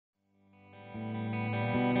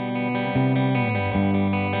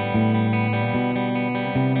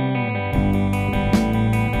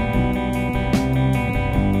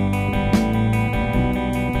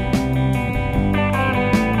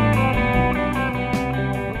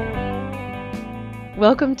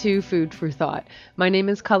Welcome to Food for Thought. My name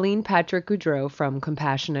is Colleen Patrick-Goudreau from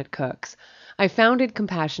Compassionate Cooks. I founded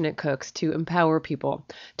Compassionate Cooks to empower people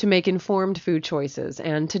to make informed food choices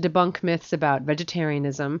and to debunk myths about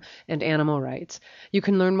vegetarianism and animal rights. You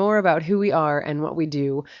can learn more about who we are and what we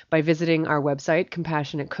do by visiting our website,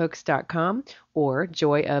 compassionatecooks.com or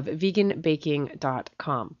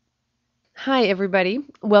joyofveganbaking.com. Hi, everybody.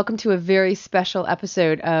 Welcome to a very special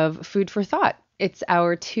episode of Food for Thought. It's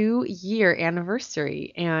our 2-year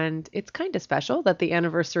anniversary, and it's kind of special that the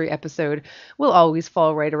anniversary episode will always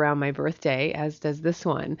fall right around my birthday, as does this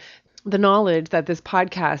one. The knowledge that this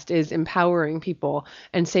podcast is empowering people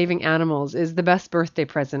and saving animals is the best birthday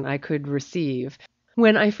present I could receive.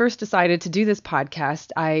 When I first decided to do this podcast,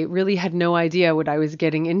 I really had no idea what I was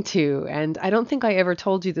getting into, and I don't think I ever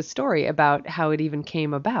told you the story about how it even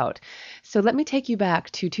came about. So let me take you back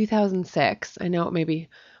to 2006. I know it may be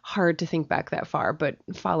hard to think back that far, but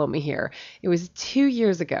follow me here. It was 2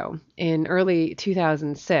 years ago in early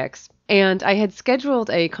 2006. And I had scheduled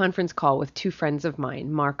a conference call with two friends of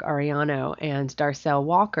mine, Mark Ariano and Darcel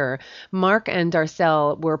Walker. Mark and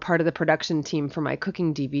Darcel were part of the production team for my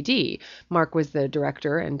cooking DVD. Mark was the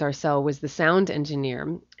director and Darcel was the sound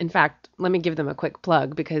engineer. In fact, let me give them a quick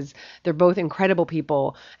plug because they're both incredible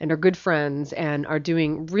people and are good friends and are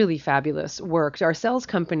doing really fabulous work. Darcel's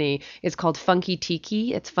company is called Funky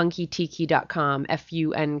Tiki. It's funkytiki.com,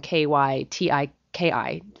 FUNKYTIKI.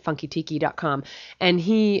 funkytiki.com, and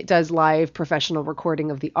he does live professional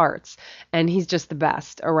recording of the arts, and he's just the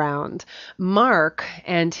best around. Mark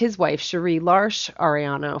and his wife Cherie Larsh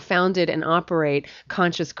Ariano founded and operate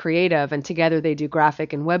Conscious Creative, and together they do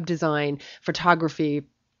graphic and web design, photography.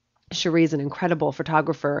 Cherie's an incredible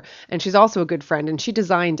photographer, and she's also a good friend, and she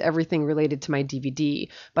designed everything related to my DVD,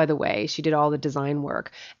 by the way. She did all the design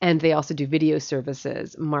work, and they also do video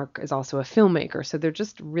services. Mark is also a filmmaker, so they're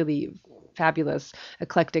just really fabulous,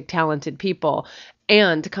 eclectic, talented people.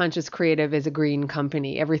 And Conscious Creative is a green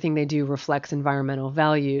company. Everything they do reflects environmental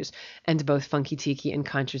values, and both Funky Tiki and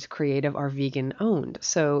Conscious Creative are vegan owned.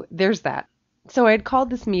 So there's that. So I had called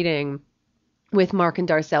this meeting with Mark and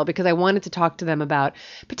Darcel because I wanted to talk to them about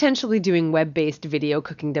potentially doing web-based video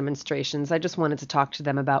cooking demonstrations. I just wanted to talk to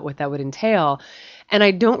them about what that would entail. And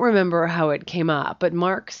I don't remember how it came up, but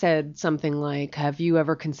Mark said something like, "Have you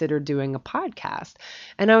ever considered doing a podcast?"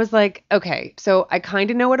 And I was like, okay, so I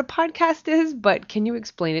kind of know what a podcast is, but can you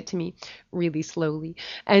explain it to me really slowly?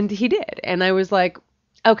 And he did. And I was like,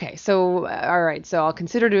 okay, so all right, so I'll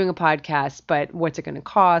consider doing a podcast, but what's it going to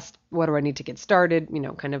cost? What do I need to get started?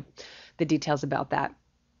 Kind of the details about that.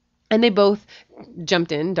 And they both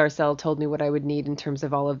jumped in. Darcel told me what I would need in terms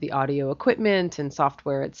of all of the audio equipment and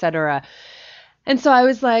software, etc. And so I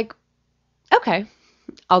was like, okay,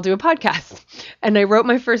 I'll do a podcast. And I wrote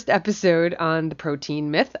my first episode on the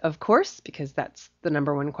protein myth, of course, because that's the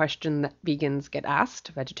number one question that vegans get asked,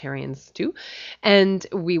 vegetarians too. And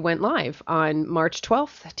we went live on March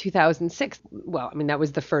 12th, 2006. Well, that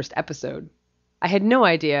was the first episode. I had no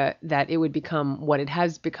idea that it would become what it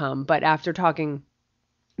has become, but after talking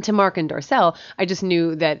to Mark and Darcel, I just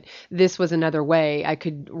knew that this was another way I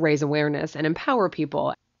could raise awareness and empower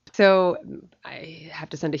people. So I have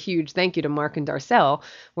to send a huge thank you to Mark and Darcel,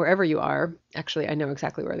 wherever you are. Actually, I know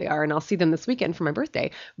exactly where they are, and I'll see them this weekend for my birthday.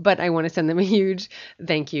 But I want to send them a huge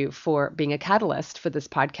thank you for being a catalyst for this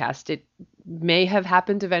podcast. It may have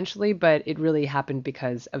happened eventually, but it really happened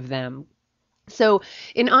because of them. So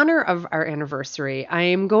in honor of our anniversary, I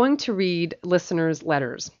am going to read listeners'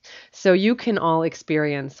 letters so you can all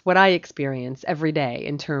experience what I experience every day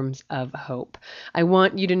in terms of hope. I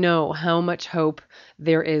want you to know how much hope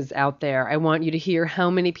there is out there. I want you to hear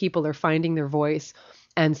how many people are finding their voice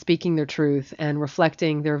and speaking their truth and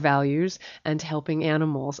reflecting their values and helping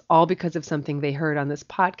animals, all because of something they heard on this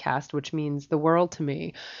podcast, which means the world to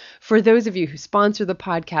me. For those of you who sponsor the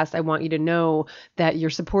podcast, I want you to know that you're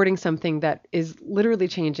supporting something that is literally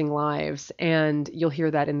changing lives, and you'll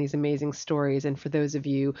hear that in these amazing stories. And for those of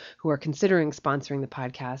you who are considering sponsoring the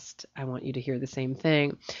podcast, I want you to hear the same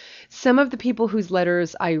thing. Some of the people whose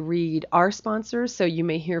letters I read are sponsors, so you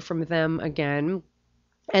may hear from them again.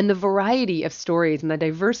 And the variety of stories and the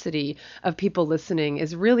diversity of people listening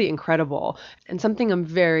is really incredible and something I'm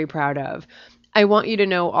very proud of. I want you to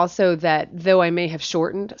know also that though I may have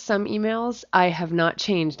shortened some emails, I have not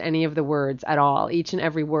changed any of the words at all. Each and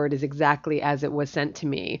every word is exactly as it was sent to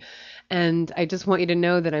me. And I just want you to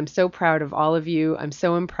know that I'm so proud of all of you. I'm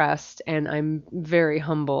so impressed and I'm very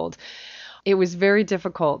humbled. It was very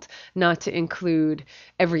difficult not to include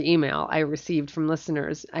every email I received from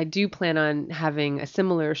listeners. I do plan on having a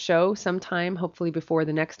similar show sometime, hopefully before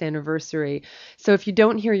the next anniversary. So if you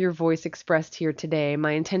don't hear your voice expressed here today,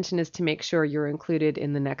 my intention is to make sure you're included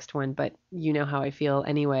in the next one, but you know how I feel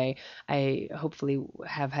anyway. I hopefully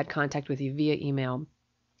have had contact with you via email.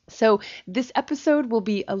 So, this episode will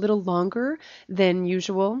be a little longer than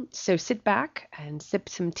usual. So, sit back and sip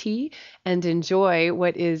some tea and enjoy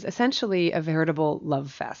what is essentially a veritable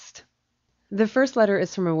love fest. The first letter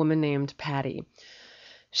is from a woman named Patty.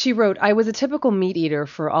 She wrote, I was a typical meat eater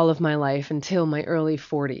for all of my life until my early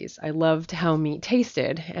 40s. I loved how meat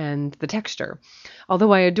tasted and the texture.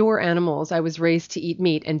 Although I adore animals, I was raised to eat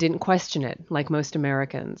meat and didn't question it, like most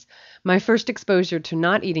Americans. My first exposure to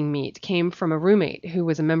not eating meat came from a roommate who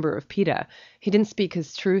was a member of PETA. He didn't speak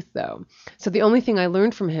his truth, though. So the only thing I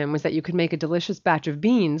learned from him was that you could make a delicious batch of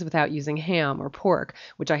beans without using ham or pork,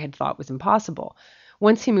 which I had thought was impossible.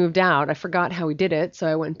 Once he moved out, I forgot how he did it, so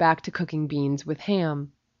I went back to cooking beans with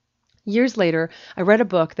ham. Years later, I read a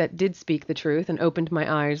book that did speak the truth and opened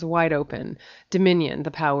my eyes wide open. Dominion, The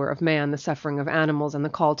Power of Man, the Suffering of Animals, and the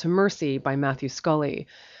Call to Mercy by Matthew Scully.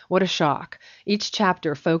 What a shock. Each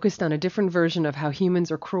chapter focused on a different version of how humans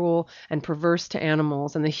are cruel and perverse to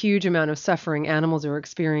animals and the huge amount of suffering animals are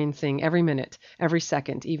experiencing every minute, every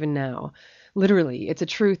second, even now. Literally, it's a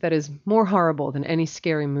truth that is more horrible than any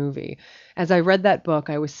scary movie. As I read that book,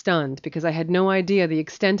 I was stunned because I had no idea the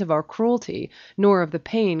extent of our cruelty, nor of the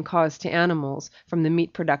pain caused to animals from the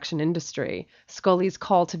meat production industry. Scully's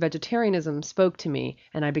call to vegetarianism spoke to me,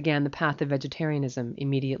 and I began the path of vegetarianism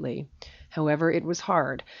immediately. However, it was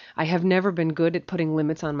hard. I have never been good at putting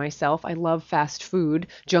limits on myself. I love fast food,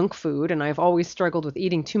 junk food, and I've always struggled with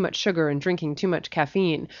eating too much sugar and drinking too much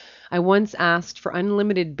caffeine. I once asked for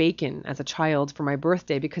unlimited bacon as a child for my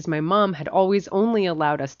birthday because my mom had always only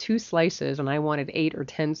allowed us 2 slices and I wanted 8 or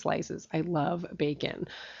 10 slices. I love bacon.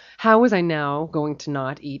 How was I now going to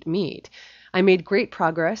not eat meat? I made great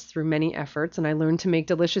progress through many efforts, and I learned to make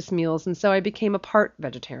delicious meals, and so I became a part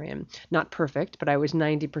vegetarian. Not perfect, but I was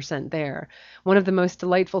 90% there. One of the most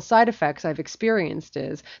delightful side effects I've experienced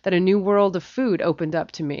is that a new world of food opened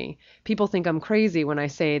up to me. People think I'm crazy when I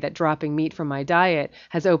say that dropping meat from my diet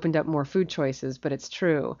has opened up more food choices, but it's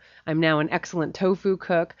true. I'm now an excellent tofu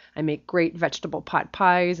cook. I make great vegetable pot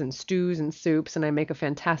pies and stews and soups, and I make a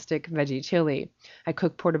fantastic veggie chili. I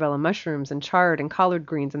cook portobello mushrooms and chard and collard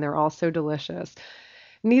greens, and they're all so delicious.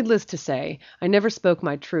 Needless to say, I never spoke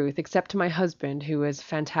my truth except to my husband, who is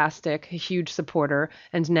fantastic, a huge supporter,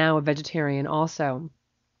 and now a vegetarian also.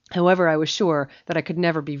 However, I was sure that I could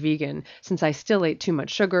never be vegan, since I still ate too much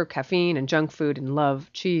sugar, caffeine, and junk food and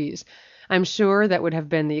love cheese. I'm sure that would have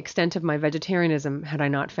been the extent of my vegetarianism had I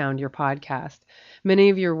not found your podcast. Many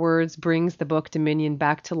of your words brings the book Dominion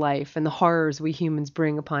back to life and the horrors we humans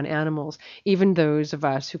bring upon animals, even those of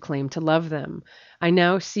us who claim to love them. I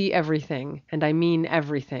now see everything, and I mean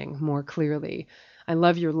everything, more clearly. I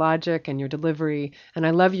love your logic and your delivery, and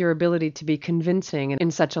I love your ability to be convincing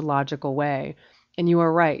in such a logical way. And you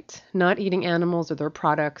are right. Not eating animals or their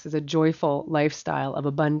products is a joyful lifestyle of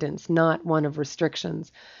abundance, not one of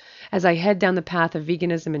restrictions. As I head down the path of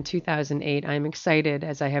veganism in 2008, I am excited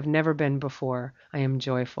as I have never been before. I am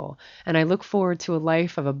joyful, and I look forward to a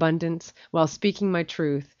life of abundance while speaking my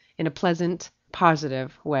truth in a pleasant,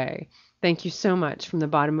 positive way. Thank you so much from the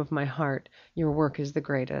bottom of my heart. Your work is the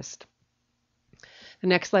greatest. The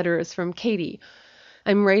next letter is from Katie.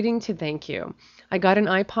 I'm writing to thank you. I got an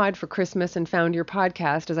iPod for Christmas and found your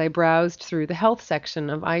podcast as I browsed through the health section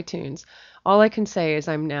of iTunes. All I can say is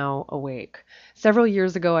I'm now awake. Several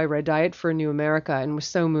years ago, I read Diet for a New America and was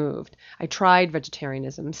so moved. I tried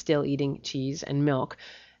vegetarianism, still eating cheese and milk,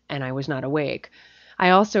 and I was not awake. I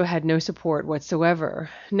also had no support whatsoever.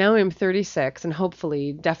 Now I'm 36 and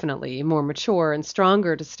hopefully, definitely, more mature and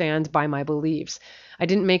stronger to stand by my beliefs. I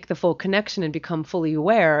didn't make the full connection and become fully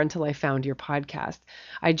aware until I found your podcast.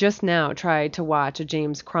 I just now tried to watch a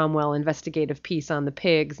James Cromwell investigative piece on the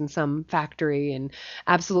pigs in some factory and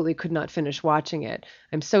absolutely could not finish watching it.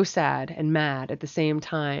 I'm so sad and mad at the same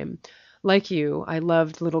time. Like you, I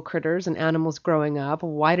loved little critters and animals growing up.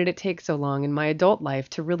 Why did it take so long in my adult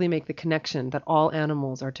life to really make the connection that all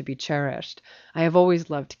animals are to be cherished? I have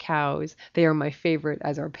always loved cows. They are my favorite,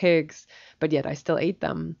 as are pigs, but yet I still ate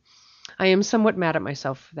them. I am somewhat mad at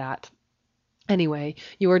myself for that. Anyway,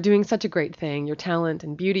 you are doing such a great thing. Your talent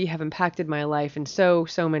and beauty have impacted my life in so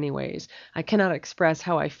many ways. I cannot express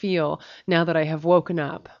how I feel now that I have woken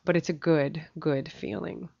up, but it's a good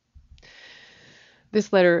feeling.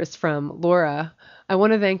 This letter is from Laura. I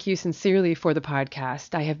want to thank you sincerely for the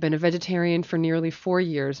podcast. I have been a vegetarian for nearly 4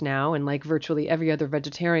 years now, and like virtually every other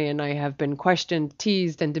vegetarian, I have been questioned,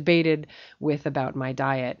 teased, and debated with about my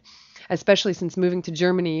diet. Especially since moving to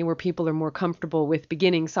Germany, where people are more comfortable with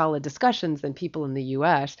beginning solid discussions than people in the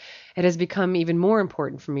US, it has become even more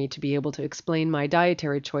important for me to be able to explain my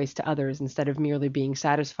dietary choice to others instead of merely being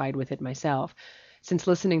satisfied with it myself. Since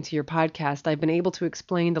listening to your podcast, I've been able to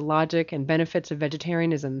explain the logic and benefits of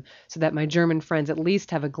vegetarianism so that my German friends at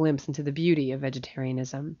least have a glimpse into the beauty of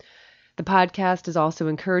vegetarianism. The podcast has also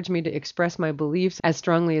encouraged me to express my beliefs as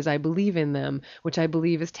strongly as I believe in them, which I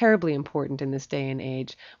believe is terribly important in this day and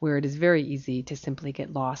age, where it is very easy to simply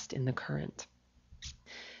get lost in the current.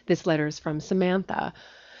 This letter is from Samantha.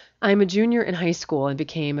 I'm a junior in high school and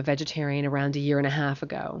became a vegetarian around a year and a half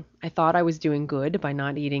ago. I thought I was doing good by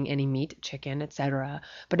not eating any meat, chicken, etc.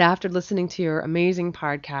 But after listening to your amazing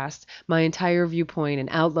podcast, my entire viewpoint and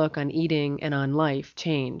outlook on eating and on life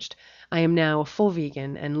changed. I am now a full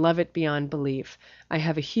vegan and love it beyond belief. I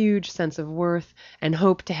have a huge sense of worth and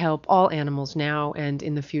hope to help all animals now and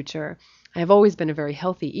in the future. I have always been a very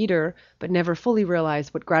healthy eater, but never fully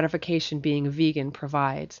realized what gratification being a vegan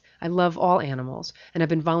provides. I love all animals, and have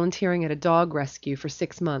been volunteering at a dog rescue for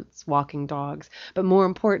 6 months, walking dogs, but more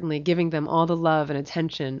importantly, giving them all the love and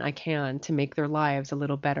attention I can to make their lives a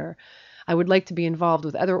little better. I would like to be involved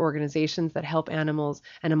with other organizations that help animals,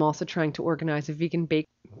 and I'm also trying to organize a vegan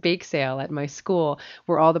bake sale at my school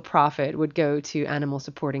where all the profit would go to animal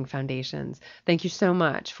supporting foundations. Thank you so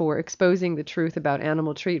much for exposing the truth about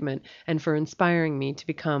animal treatment and for inspiring me to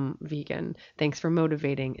become vegan. Thanks for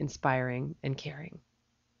motivating, inspiring, and caring.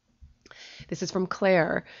 This is from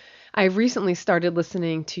Claire. I recently started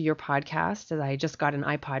listening to your podcast as I just got an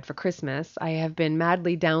iPod for Christmas. I have been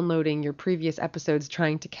madly downloading your previous episodes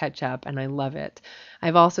trying to catch up, and I love it.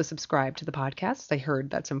 I've also subscribed to the podcast. I heard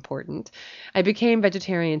that's important. I became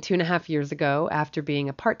vegetarian 2.5 years ago after being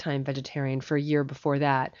a part-time vegetarian for a year before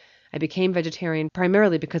that. I became vegetarian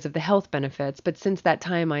primarily because of the health benefits, but since that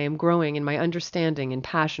time I am growing in my understanding and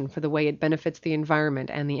passion for the way it benefits the environment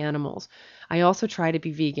and the animals. I also try to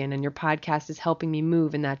be vegan, and your podcast is helping me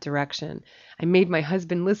move in that direction. I made my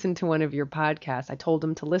husband listen to one of your podcasts. I told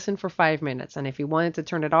him to listen for 5 minutes, and if he wanted to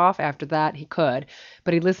turn it off after that, he could.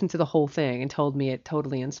 But he listened to the whole thing and told me it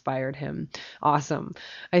totally inspired him. Awesome.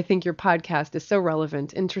 I think your podcast is so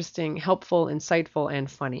relevant, interesting, helpful, insightful,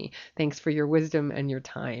 and funny. Thanks for your wisdom and your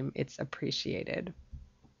time. It's appreciated.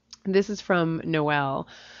 This is from Noelle.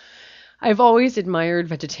 I've always admired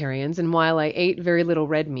vegetarians, and while I ate very little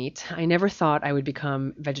red meat, I never thought I would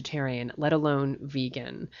become vegetarian, let alone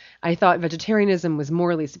vegan. I thought vegetarianism was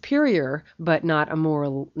morally superior, but not a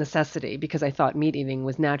moral necessity, because I thought meat eating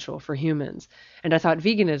was natural for humans, and I thought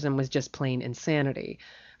veganism was just plain insanity.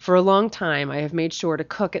 For a long time, I have made sure to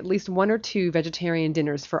cook at least 1 or 2 vegetarian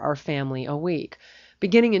dinners for our family a week.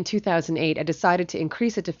 Beginning in 2008, I decided to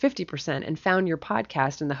increase it to 50% and found your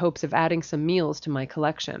podcast in the hopes of adding some meals to my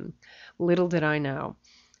collection. Little did I know.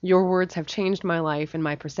 Your words have changed my life and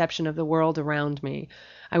my perception of the world around me.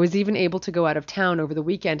 I was even able to go out of town over the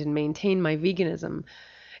weekend and maintain my veganism.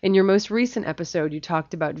 In your most recent episode, you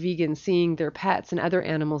talked about vegans seeing their pets and other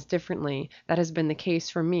animals differently. That has been the case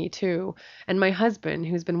for me, too. And my husband,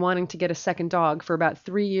 who's been wanting to get a second dog for about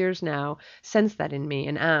 3 years now, sensed that in me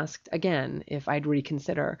and asked, again, if I'd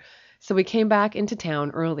reconsider. So we came back into town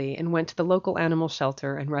early and went to the local animal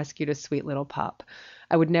shelter and rescued a sweet little pup.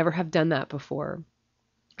 I would never have done that before.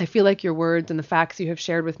 I feel like your words and the facts you have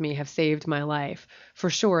shared with me have saved my life. For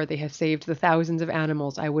sure, they have saved the thousands of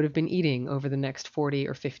animals I would have been eating over the next 40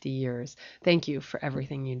 or 50 years. Thank you for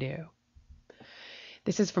everything you do.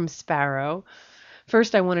 This is from Sparrow.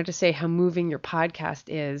 First, I wanted to say how moving your podcast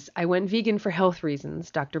is. I went vegan for health reasons,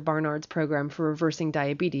 Dr. Barnard's program for reversing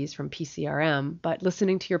diabetes from PCRM, but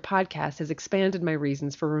listening to your podcast has expanded my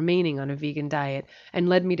reasons for remaining on a vegan diet and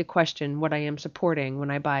led me to question what I am supporting when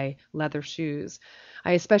I buy leather shoes.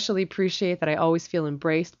 I especially appreciate that I always feel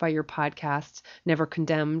embraced by your podcasts, never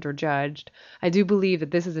condemned or judged. I do believe that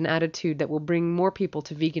this is an attitude that will bring more people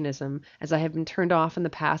to veganism, as I have been turned off in the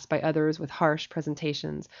past by others with harsh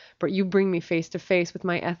presentations, but you bring me face to face with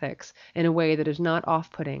my ethics in a way that is not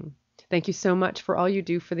off-putting. Thank you so much for all you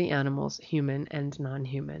do for the animals, human and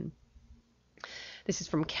non-human. This is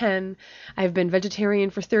from Ken. I've been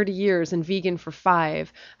vegetarian for 30 years and vegan for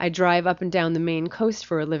 5. I drive up and down the Maine coast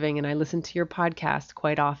for a living, and I listen to your podcast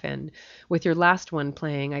quite often. With your last one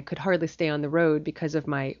playing, I could hardly stay on the road because of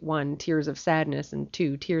my 1, tears of sadness, and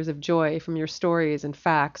 2, tears of joy from your stories and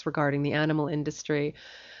facts regarding the animal industry.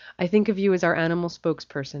 I think of you as our animal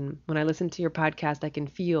spokesperson. When I listen to your podcast, I can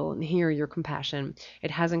feel and hear your compassion.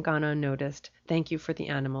 It hasn't gone unnoticed. Thank you for the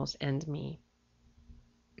animals and me.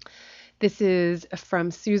 This is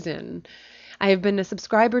from Susan. I have been a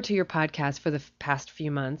subscriber to your podcast for the past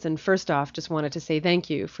few months, and first off, just wanted to say thank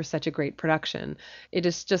you for such a great production. It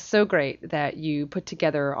is just so great that you put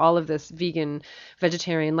together all of this vegan,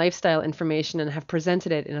 vegetarian lifestyle information and have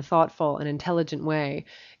presented it in a thoughtful and intelligent way.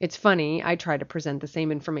 It's funny, I try to present the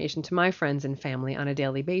same information to my friends and family on a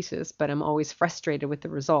daily basis, but I'm always frustrated with the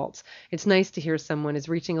results. It's nice to hear someone is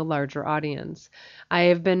reaching a larger audience. I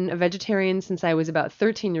have been a vegetarian since I was about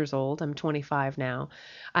 13 years old. I'm 25 now.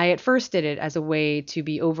 I at first did it as a way to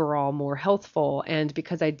be overall more healthful and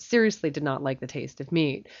because I seriously did not like the taste of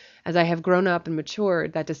meat. As I have grown up and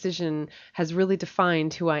matured, that decision has really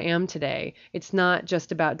defined who I am today. It's not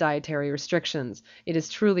just about dietary restrictions. It is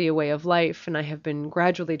truly a way of life, and I have been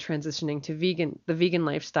gradually transitioning to the vegan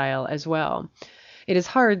lifestyle as well. It is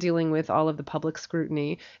hard dealing with all of the public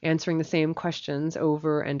scrutiny, answering the same questions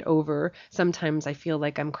over and over. Sometimes I feel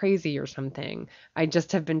like I'm crazy or something. I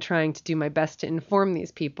just have been trying to do my best to inform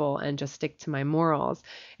these people and just stick to my morals.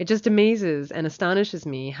 It just amazes and astonishes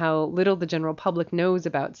me how little the general public knows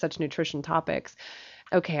about such nutrition topics.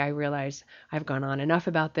 Okay, I realize I've gone on enough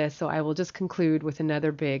about this, so I will just conclude with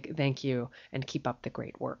another big thank you and keep up the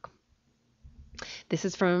great work. This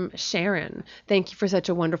is from Sharon. Thank you for such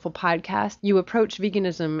a wonderful podcast. You approach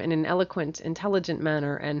veganism in an eloquent, intelligent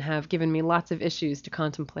manner and have given me lots of issues to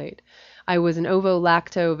contemplate. I was an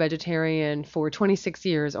ovo-lacto vegetarian for 26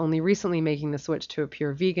 years, only recently making the switch to a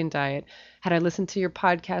pure vegan diet. Had I listened to your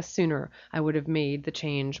podcast sooner, I would have made the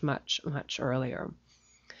change much, much earlier.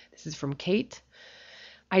 This is from Kate.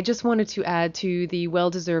 I just wanted to add to the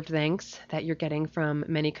well-deserved thanks that you're getting from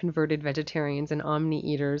many converted vegetarians and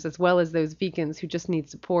omni-eaters, as well as those vegans who just need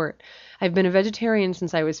support. I've been a vegetarian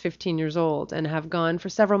since I was 15 years old and have gone for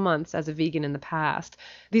several months as a vegan in the past.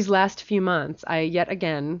 These last few months, I yet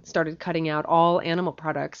again started cutting out all animal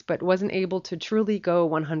products, but wasn't able to truly go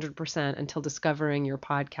 100% until discovering your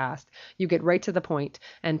podcast. You get right to the point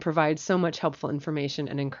and provide so much helpful information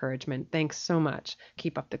and encouragement. Thanks so much.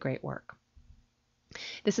 Keep up the great work.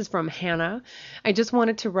 This is from Hannah. I just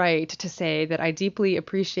wanted to write to say that I deeply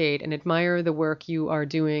appreciate and admire the work you are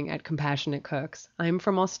doing at Compassionate Cooks. I'm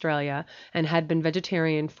from Australia and had been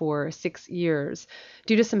vegetarian for 6 years.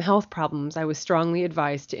 Due to some health problems, I was strongly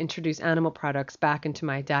advised to introduce animal products back into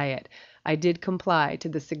my diet. I did comply to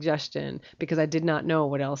the suggestion because I did not know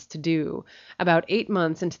what else to do. About 8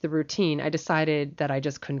 months into the routine, I decided that I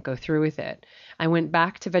just couldn't go through with it. I went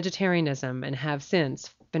back to vegetarianism and have since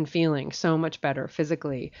been feeling so much better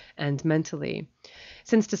physically and mentally.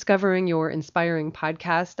 Since discovering your inspiring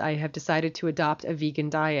podcast, I have decided to adopt a vegan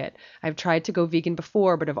diet. I've tried to go vegan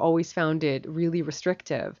before, but have always found it really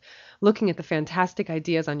restrictive. Looking at the fantastic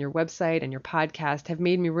ideas on your website and your podcast have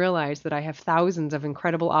made me realize that I have thousands of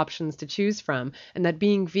incredible options to choose from, and that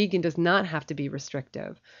being vegan does not have to be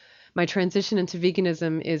restrictive. My transition into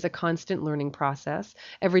veganism is a constant learning process.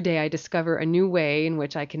 Every day I discover a new way in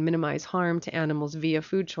which I can minimize harm to animals via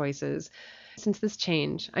food choices. Since this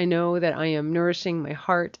change, I know that I am nourishing my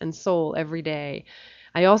heart and soul every day.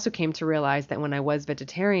 I also came to realize that when I was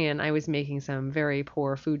vegetarian, I was making some very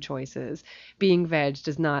poor food choices. Being veg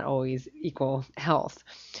does not always equal health.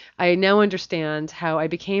 I now understand how I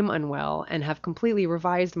became unwell and have completely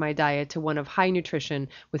revised my diet to one of high nutrition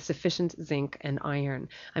with sufficient zinc and iron.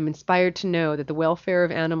 I'm inspired to know that the welfare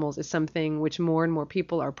of animals is something which more and more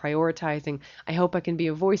people are prioritizing. I hope I can be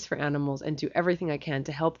a voice for animals and do everything I can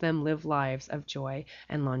to help them live lives of joy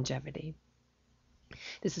and longevity.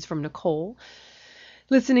 This is from Nicole.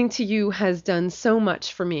 Listening to you has done so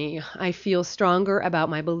much for me. I feel stronger about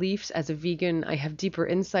my beliefs as a vegan. I have deeper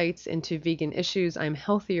insights into vegan issues. I'm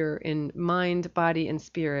healthier in mind, body, and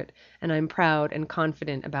spirit, and I'm proud and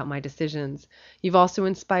confident about my decisions. You've also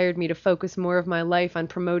inspired me to focus more of my life on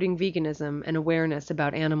promoting veganism and awareness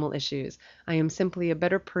about animal issues. I am simply a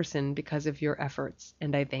better person because of your efforts,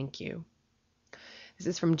 and I thank you. This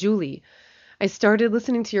is from Julie. I started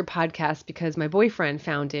listening to your podcast because my boyfriend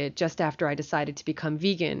found it just after I decided to become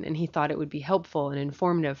vegan, and he thought it would be helpful and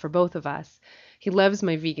informative for both of us. He loves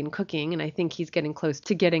my vegan cooking, and I think he's getting close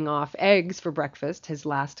to getting off eggs for breakfast, his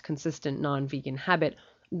last consistent non-vegan habit,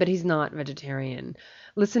 but he's not vegetarian.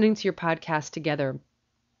 Listening to your podcast together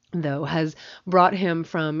though, has brought him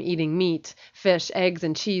from eating meat, fish, eggs,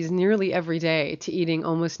 and cheese nearly every day to eating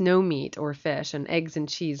almost no meat or fish and eggs and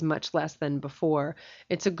cheese much less than before.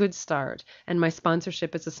 It's a good start, and my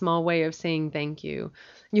sponsorship is a small way of saying thank you.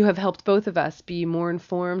 You have helped both of us be more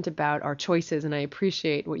informed about our choices, and I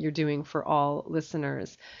appreciate what you're doing for all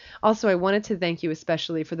listeners. Also, I wanted to thank you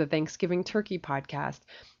especially for the Thanksgiving Turkey podcast.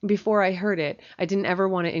 Before I heard it, I didn't ever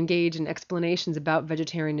want to engage in explanations about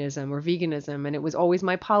vegetarianism or veganism, and it was always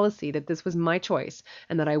my policy that this was my choice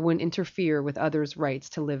and that I wouldn't interfere with others' rights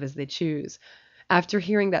to live as they choose. After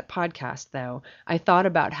hearing that podcast, though, I thought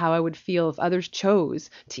about how I would feel if others chose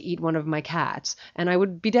to eat one of my cats, and I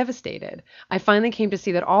would be devastated. I finally came to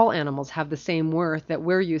see that all animals have the same worth that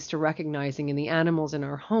we're used to recognizing in the animals in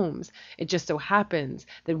our homes. It just so happens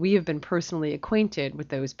that we have been personally acquainted with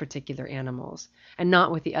those particular animals, and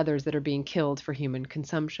not with the others that are being killed for human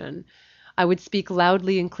consumption. I would speak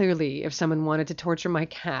loudly and clearly if someone wanted to torture my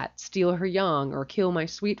cat, steal her young, or kill my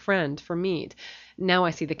sweet friend for meat. Now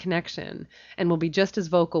I see the connection, and will be just as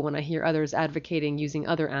vocal when I hear others advocating using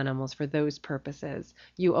other animals for those purposes.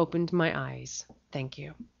 You opened my eyes. Thank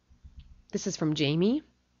you. This is from Jamie.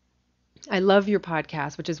 I love your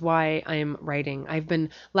podcast, which is why I'm writing. I've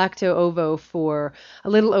been lacto-ovo for a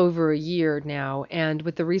little over a year now, and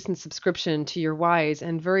with the recent subscription to your wise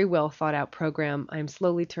and very well thought out program, I'm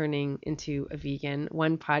slowly turning into a vegan,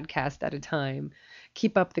 one podcast at a time.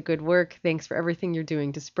 Keep up the good work. Thanks for everything you're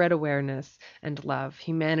doing to spread awareness and love.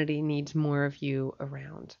 Humanity needs more of you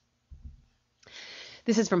around.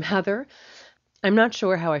 This is from Heather. I'm not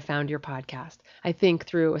sure how I found your podcast. I think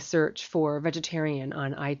through a search for vegetarian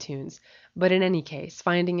on iTunes. But in any case,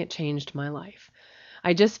 finding it changed my life.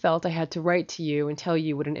 I just felt I had to write to you and tell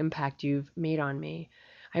you what an impact you've made on me.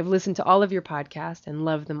 I've listened to all of your podcasts and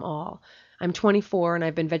love them all. I'm 24 and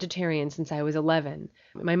I've been vegetarian since I was 11.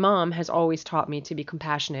 My mom has always taught me to be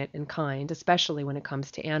compassionate and kind, especially when it comes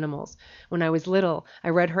to animals. When I was little, I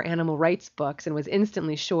read her animal rights books and was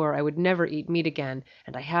instantly sure I would never eat meat again,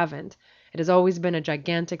 and I haven't. It has always been a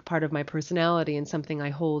gigantic part of my personality and something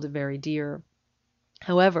I hold very dear.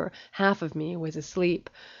 However, half of me was asleep.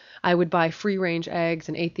 I would buy free-range eggs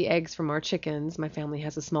and ate the eggs from our chickens. My family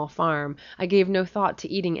has a small farm. I gave no thought to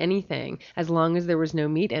eating anything as long as there was no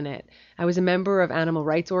meat in it. I was a member of animal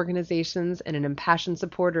rights organizations and an impassioned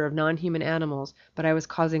supporter of non-human animals, but I was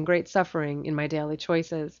causing great suffering in my daily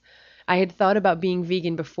choices. I had thought about being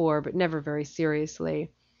vegan before, but never very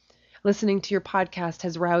seriously. Listening to your podcast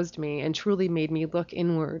has roused me and truly made me look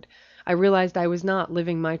inward. I realized I was not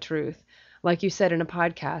living my truth. Like you said in a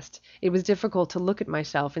podcast, it was difficult to look at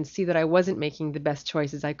myself and see that I wasn't making the best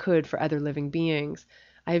choices I could for other living beings.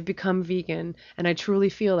 I have become vegan, and I truly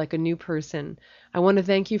feel like a new person. I want to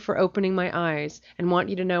thank you for opening my eyes and want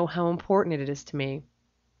you to know how important it is to me.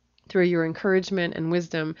 Through your encouragement and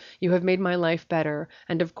wisdom, you have made my life better,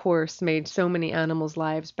 and of course, made so many animals'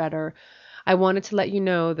 lives better. I wanted to let you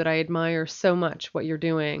know that I admire so much what you're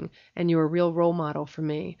doing, and you're a real role model for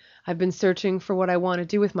me. I've been searching for what I want to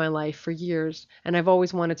do with my life for years, and I've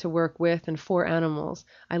always wanted to work with and for animals.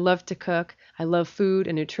 I love to cook, I love food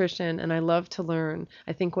and nutrition, and I love to learn.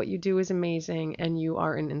 I think what you do is amazing, and you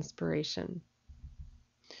are an inspiration.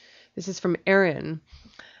 This is from Erin.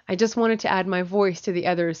 I just wanted to add my voice to the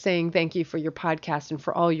others saying thank you for your podcast and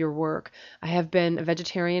for all your work. I have been a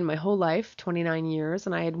vegetarian my whole life, 29 years,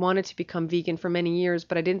 and I had wanted to become vegan for many years,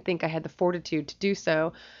 but I didn't think I had the fortitude to do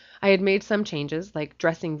so. I had made some changes, like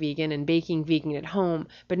dressing vegan and baking vegan at home,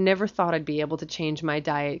 but never thought I'd be able to change my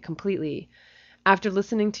diet completely. After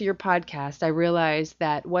listening to your podcast, I realized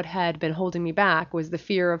that what had been holding me back was the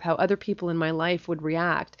fear of how other people in my life would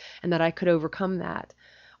react, and that I could overcome that.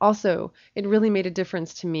 Also, it really made a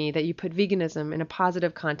difference to me that you put veganism in a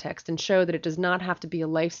positive context and show that it does not have to be a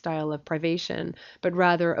lifestyle of privation, but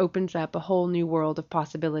rather opens up a whole new world of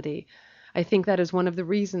possibility. I think that is one of the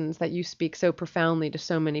reasons that you speak so profoundly to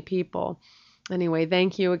so many people. Anyway,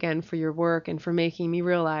 thank you again for your work and for making me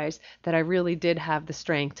realize that I really did have the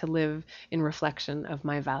strength to live in reflection of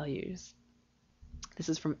my values. This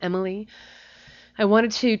is from Emily. I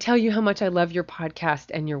wanted to tell you how much I love your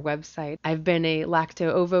podcast and your website. I've been a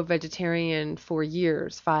lacto-ovo vegetarian for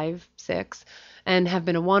years, 5, 6, and have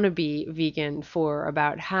been a wannabe vegan for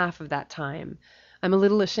about half of that time. I'm a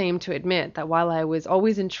little ashamed to admit that while I was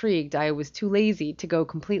always intrigued, I was too lazy to go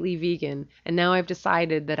completely vegan, and now I've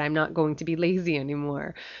decided that I'm not going to be lazy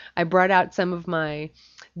anymore. I brought out some of my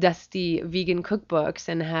dusty vegan cookbooks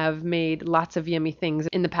and have made lots of yummy things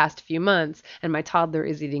in the past few months, and my toddler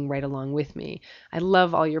is eating right along with me. I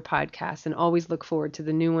love all your podcasts and always look forward to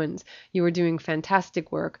the new ones. You are doing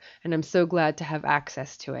fantastic work, and I'm so glad to have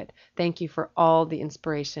access to it. Thank you for all the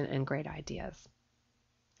inspiration and great ideas.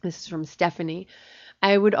 This is from Stephanie.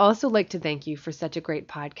 I would also like to thank you for such a great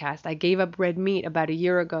podcast. I gave up red meat about a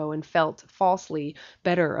year ago and felt falsely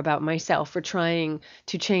better about myself for trying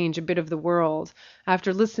to change a bit of the world.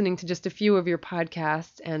 After listening to just a few of your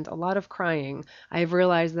podcasts and a lot of crying, I have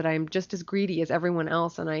realized that I'm just as greedy as everyone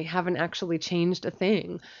else and I haven't actually changed a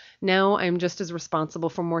thing. Now I'm just as responsible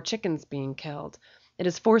for more chickens being killed. It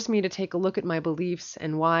has forced me to take a look at my beliefs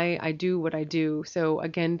and why I do what I do. So,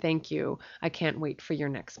 again, thank you. I can't wait for your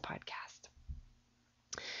next podcast.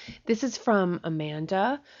 This is from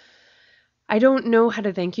Amanda. I don't know how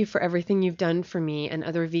to thank you for everything you've done for me and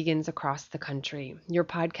other vegans across the country. Your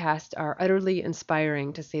podcasts are utterly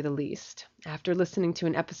inspiring, to say the least. After listening to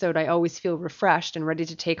an episode, I always feel refreshed and ready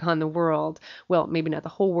to take on the world. Well, maybe not the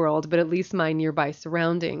whole world, but at least my nearby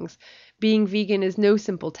surroundings. Being vegan is no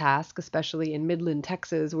simple task, especially in Midland,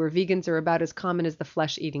 Texas, where vegans are about as common as the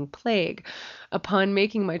flesh-eating plague. Upon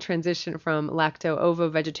making my transition from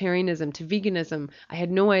lacto-ovo-vegetarianism to veganism, I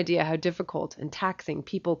had no idea how difficult and taxing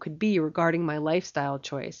people could be regarding my lifestyle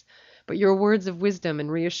choice. But your words of wisdom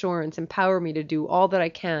and reassurance empower me to do all that I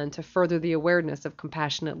can to further the awareness of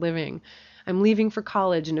compassionate living. I'm leaving for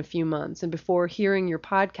college in a few months, and before hearing your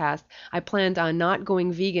podcast, I planned on not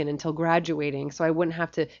going vegan until graduating so I wouldn't have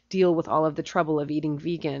to deal with all of the trouble of eating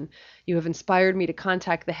vegan. You have inspired me to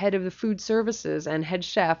contact the head of the food services and head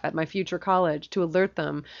chef at my future college to alert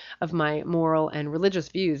them of my moral and religious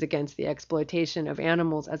views against the exploitation of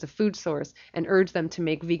animals as a food source and urge them to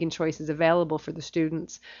make vegan choices available for the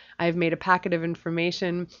students. I have made a packet of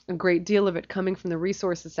information, a great deal of it coming from the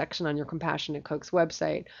resources section on your Compassionate Cooks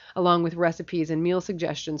website, along with recipes and meal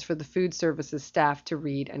suggestions for the food services staff to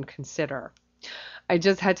read and consider. I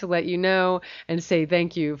just had to let you know and say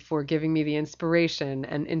thank you for giving me the inspiration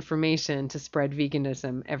and information to spread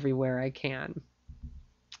veganism everywhere I can.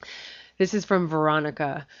 This is from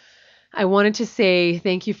Veronica. I wanted to say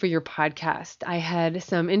thank you for your podcast. I had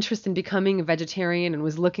some interest in becoming a vegetarian and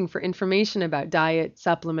was looking for information about diet,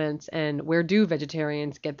 supplements, and where do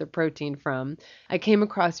vegetarians get their protein from. I came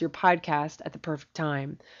across your podcast at the perfect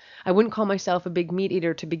time. I wouldn't call myself a big meat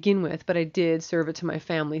eater to begin with, but I did serve it to my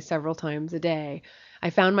family several times a day. I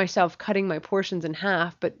found myself cutting my portions in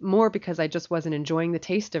half, but more because I just wasn't enjoying the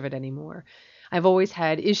taste of it anymore. I've always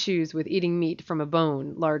had issues with eating meat from a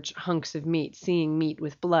bone, large hunks of meat, seeing meat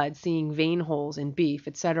with blood, seeing vein holes in beef,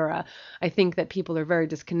 etc. I think that people are very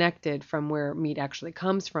disconnected from where meat actually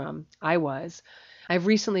comes from. I was. I've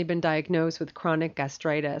recently been diagnosed with chronic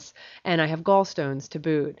gastritis, and I have gallstones to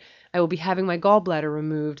boot. I will be having my gallbladder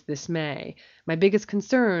removed this May. My biggest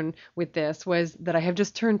concern with this was that I have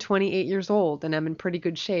just turned 28 years old and am in pretty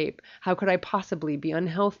good shape. How could I possibly be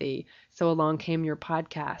unhealthy? So along came your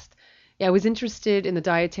podcast. Yeah, I was interested in the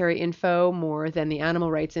dietary info more than the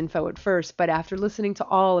animal rights info at first, but after listening to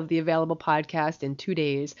all of the available podcasts in 2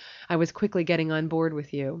 days, I was quickly getting on board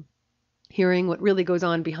with you. Hearing what really goes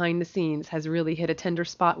on behind the scenes has really hit a tender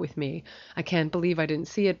spot with me. I can't believe I didn't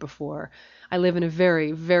see it before. I live in a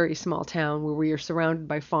very, very small town where we are surrounded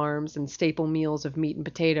by farms and staple meals of meat and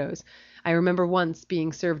potatoes. I remember once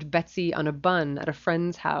being served Betsy on a bun at a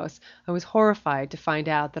friend's house. I was horrified to find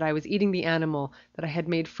out that I was eating the animal that I had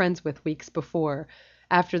made friends with weeks before.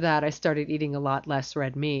 After that, I started eating a lot less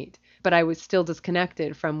red meat. But I was still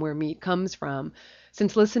disconnected from where meat comes from.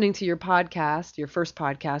 Since listening to your podcast, your first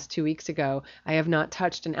podcast 2 weeks ago, I have not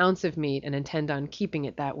touched an ounce of meat and intend on keeping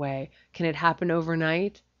it that way. Can it happen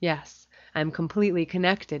overnight? Yes. I'm completely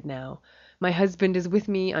connected now. My husband is with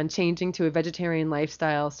me on changing to a vegetarian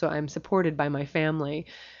lifestyle, so I'm supported by my family.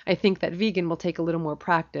 I think that vegan will take a little more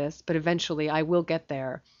practice, but eventually I will get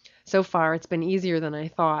there. So far, it's been easier than I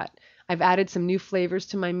thought. I've added some new flavors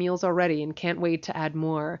to my meals already and can't wait to add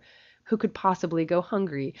more. Who could possibly go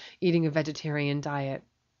hungry eating a vegetarian diet?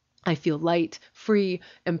 I feel light, free,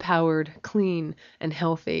 empowered, clean, and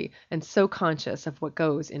healthy, and so conscious of what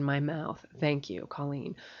goes in my mouth. Thank you,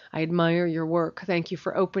 Colleen. I admire your work. Thank you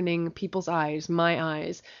for opening people's eyes, my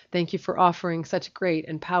eyes. Thank you for offering such great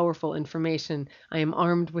and powerful information. I am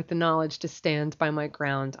armed with the knowledge to stand by my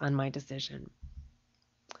ground on my decision.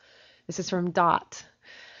 This is from Dot.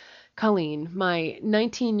 Colleen, my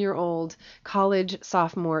 19-year-old college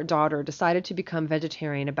sophomore daughter decided to become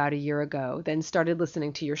vegetarian about a year ago, then started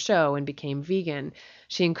listening to your show and became vegan.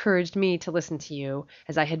 She encouraged me to listen to you,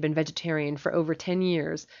 as I had been vegetarian for over 10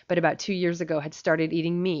 years, but about 2 years ago had started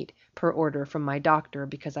eating meat per order from my doctor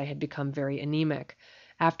because I had become very anemic.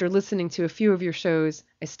 After listening to a few of your shows,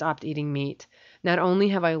 I stopped eating meat. Not only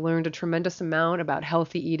have I learned a tremendous amount about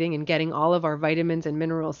healthy eating and getting all of our vitamins and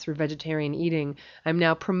minerals through vegetarian eating, I'm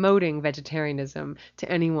now promoting vegetarianism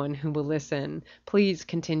to anyone who will listen. Please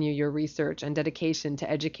continue your research and dedication to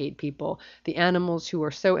educate people. The animals who are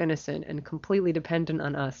so innocent and completely dependent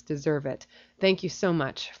on us deserve it. Thank you so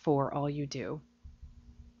much for all you do.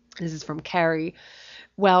 This is from Carrie.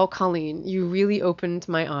 Well, Colleen, you really opened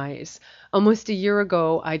my eyes. Almost a year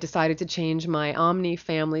ago, I decided to change my Omni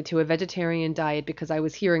family to a vegetarian diet because I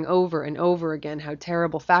was hearing over and over again how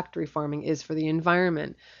terrible factory farming is for the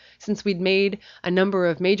environment. Since we'd made a number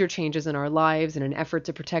of major changes in our lives in an effort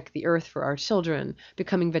to protect the earth for our children,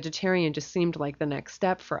 becoming vegetarian just seemed like the next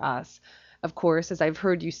step for us. Of course, as I've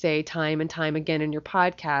heard you say time and time again in your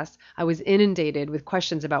podcast, I was inundated with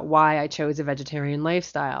questions about why I chose a vegetarian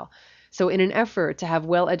lifestyle. So in an effort to have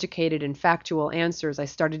well-educated and factual answers, I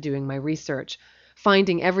started doing my research,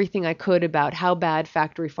 finding everything I could about how bad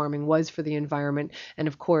factory farming was for the environment. And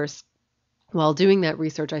of course, while doing that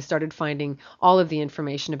research, I started finding all of the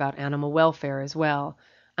information about animal welfare as well.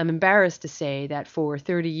 I'm embarrassed to say that for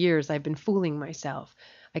 30 years I've been fooling myself.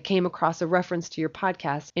 I came across a reference to your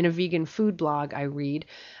podcast in a vegan food blog I read.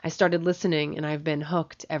 I started listening and I've been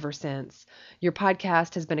hooked ever since. Your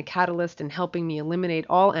podcast has been a catalyst in helping me eliminate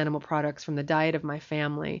all animal products from the diet of my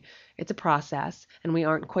family. It's a process and we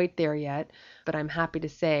aren't quite there yet, but I'm happy to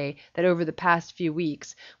say that over the past few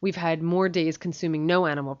weeks, we've had more days consuming no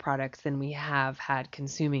animal products than we have had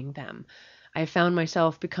consuming them. I found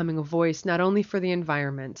myself becoming a voice not only for the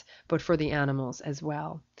environment, but for the animals as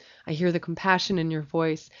well. I hear the compassion in your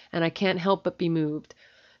voice, and I can't help but be moved.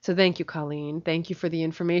 So thank you, Colleen. Thank you for the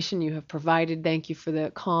information you have provided. Thank you for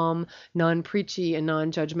the calm, non-preachy, and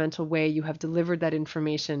non-judgmental way you have delivered that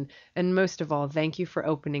information. And most of all, thank you for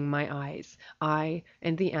opening my eyes. I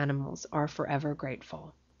and the animals are forever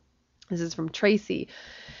grateful. This is from Tracy.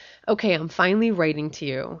 Okay, I'm finally writing to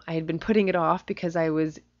you. I had been putting it off because I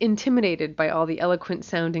was intimidated by all the eloquent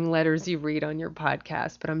sounding letters you read on your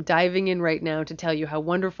podcast, but I'm diving in right now to tell you how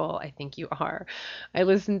wonderful I think you are. I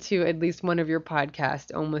listen to at least one of your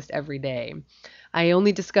podcasts almost every day. I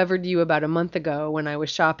only discovered you about a month ago when I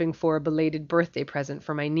was shopping for a belated birthday present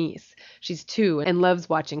for my niece. She's 2 and loves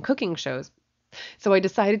watching cooking shows. So I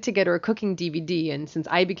decided to get her a cooking DVD, and since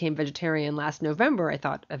I became vegetarian last November, I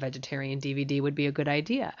thought a vegetarian DVD would be a good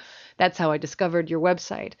idea. That's how I discovered your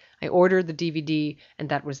website. I ordered the DVD, and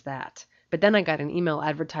that was that. But then I got an email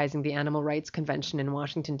advertising the Animal Rights Convention in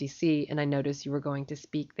Washington, D.C., and I noticed you were going to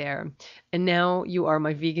speak there. And now you are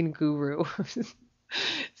my vegan guru.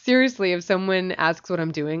 Seriously, if someone asks what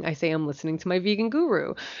I'm doing, I say I'm listening to my vegan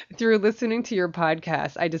guru. Through listening to your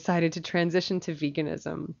podcast, I decided to transition to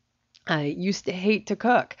veganism. I used to hate to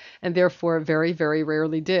cook and therefore very, very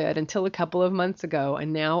rarely did until a couple of months ago,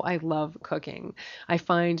 and now I love cooking. I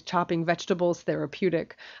find chopping vegetables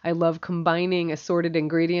therapeutic. I love combining assorted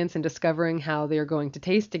ingredients and discovering how they are going to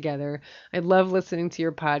taste together. I love listening to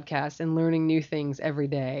your podcast and learning new things every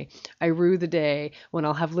day. I rue the day when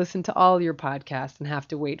I'll have listened to all your podcasts and have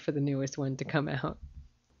to wait for the newest one to come out.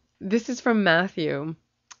 This is from Matthew.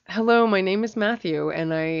 Hello, my name is Matthew,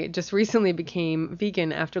 and I just recently became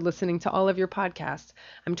vegan after listening to all of your podcasts.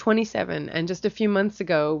 I'm 27 and just a few months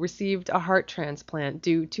ago received a heart transplant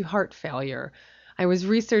due to heart failure. I was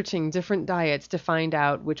researching different diets to find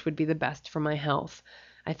out which would be the best for my health.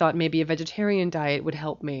 I thought maybe a vegetarian diet would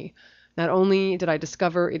help me. Not only did I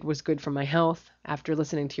discover it was good for my health, after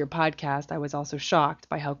listening to your podcast, I was also shocked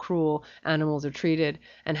by how cruel animals are treated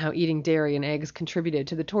and how eating dairy and eggs contributed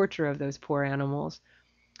to the torture of those poor animals.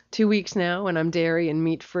 2 weeks now, and I'm dairy and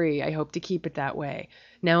meat free. I hope to keep it that way.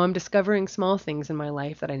 Now I'm discovering small things in my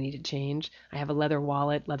life that I need to change. I have a leather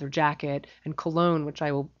wallet, leather jacket, and cologne, which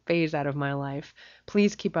I will phase out of my life.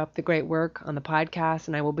 Please keep up the great work on the podcast,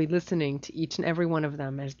 and I will be listening to each and every one of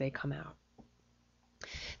them as they come out.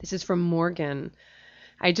 This is from Morgan.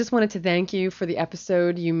 I just wanted to thank you for the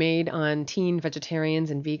episode you made on teen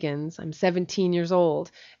vegetarians and vegans. I'm 17 years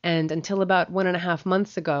old, and until about 1.5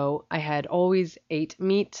 months ago, I had always ate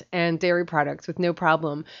meat and dairy products with no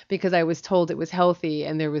problem because I was told it was healthy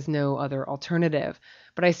and there was no other alternative.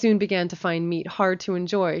 But I soon began to find meat hard to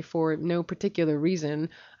enjoy for no particular reason.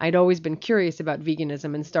 I'd always been curious about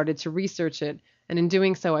veganism and started to research it, and in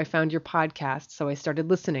doing so, I found your podcast, so I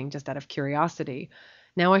started listening just out of curiosity.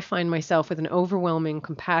 Now I find myself with an overwhelming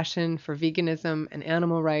compassion for veganism and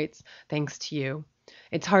animal rights, thanks to you.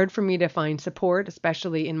 It's hard for me to find support,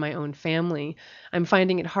 especially in my own family. I'm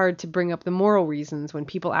finding it hard to bring up the moral reasons when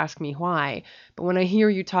people ask me why. But when I hear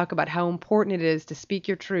you talk about how important it is to speak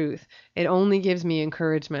your truth, it only gives me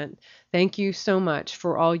encouragement. Thank you so much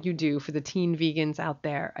for all you do for the teen vegans out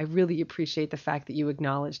there. I really appreciate the fact that you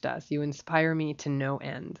acknowledged us. You inspire me to no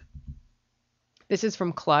end. This is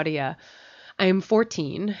from Claudia. I am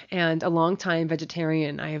 14 and a long-time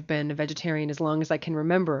vegetarian. I have been a vegetarian as long as I can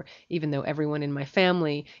remember, even though everyone in my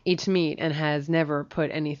family eats meat and has never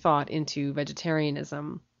put any thought into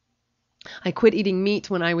vegetarianism. I quit eating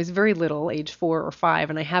meat when I was very little, age 4 or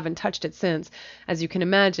 5, and I haven't touched it since. As you can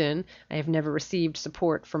imagine, I have never received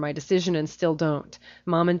support for my decision and still don't.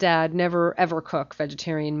 Mom and Dad never ever cook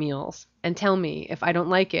vegetarian meals and tell me if I don't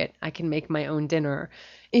like it, I can make my own dinner.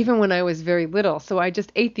 Even when I was very little, so I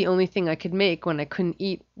just ate the only thing I could make when I couldn't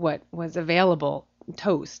eat what was available,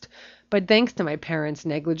 toast. But thanks to my parents'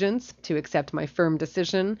 negligence to accept my firm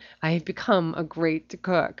decision, I have become a great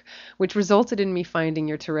cook, which resulted in me finding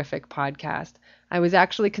your terrific podcast. I was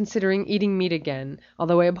actually considering eating meat again,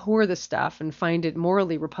 although I abhor the stuff and find it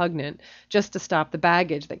morally repugnant, just to stop the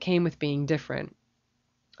baggage that came with being different.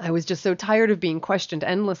 I was just so tired of being questioned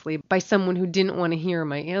endlessly by someone who didn't want to hear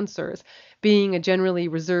my answers. Being a generally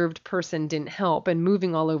reserved person didn't help, and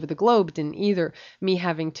moving all over the globe didn't either, me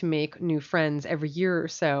having to make new friends every year or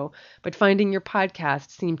so. But finding your podcast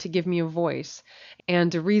seemed to give me a voice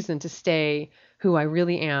and a reason to stay who I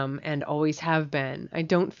really am and always have been. I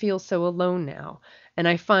don't feel so alone now, and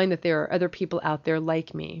I find that there are other people out there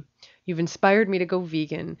like me. You've inspired me to go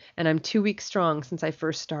vegan, and I'm 2 weeks strong since I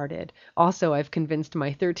first started. Also, I've convinced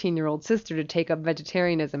my 13-year-old sister to take up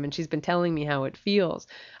vegetarianism, and she's been telling me how it feels.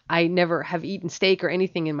 I never have eaten steak or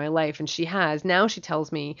anything in my life, and she has. Now she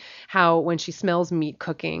tells me how when she smells meat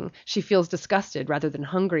cooking, she feels disgusted rather than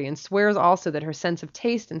hungry, and swears also that her sense of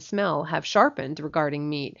taste and smell have sharpened regarding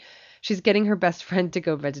meat. She's getting her best friend to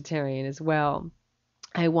go vegetarian as well.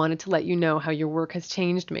 I wanted to let you know how your work has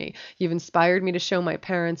changed me. You've inspired me to show my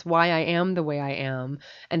parents why I am the way I am,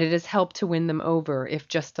 and it has helped to win them over, if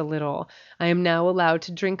just a little. I am now allowed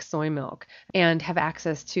to drink soy milk and have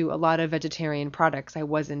access to a lot of vegetarian products I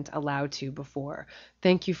wasn't allowed to before.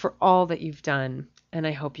 Thank you for all that you've done, and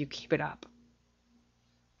I hope you keep it up.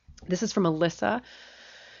 This is from Alyssa.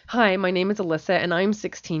 Hi, my name is Alyssa, and I'm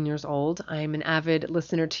 16 years old. I'm an avid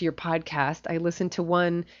listener to your podcast. I listened to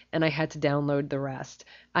one, and I had to download the rest.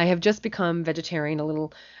 I have just become vegetarian a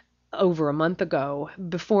little over a month ago.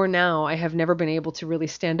 Before now, I have never been able to really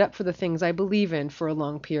stand up for the things I believe in for a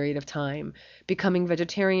long period of time. Becoming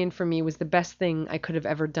vegetarian for me was the best thing I could have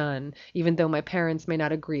ever done, even though my parents may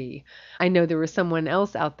not agree. I know there is someone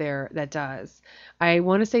else out there that does. I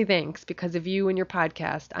want to say thanks because of you and your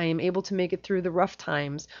podcast. I am able to make it through the rough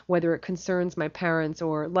times, whether it concerns my parents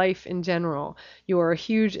or life in general. You are a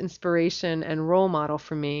huge inspiration and role model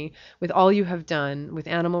for me with all you have done with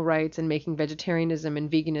animal rights and making vegetarianism and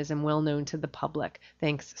veganism well known to the public.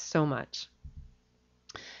 Thanks so much.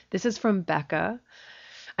 This is from Becca.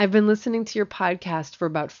 I've been listening to your podcast for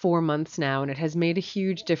about 4 months now, and it has made a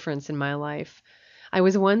huge difference in my life. I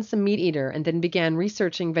was once a meat eater and then began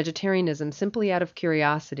researching vegetarianism simply out of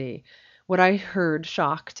curiosity. What I heard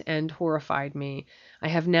shocked and horrified me. I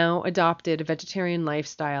have now adopted a vegetarian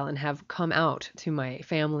lifestyle and have come out to my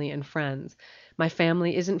family and friends. My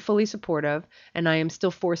family isn't fully supportive, and I am still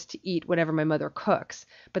forced to eat whatever my mother cooks,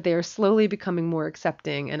 but they are slowly becoming more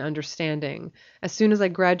accepting and understanding. As soon as I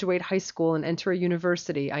graduate high school and enter a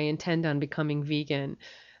university, I intend on becoming vegan.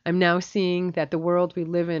 I'm now seeing that the world we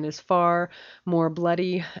live in is far more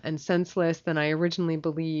bloody and senseless than I originally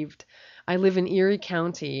believed. I live in Erie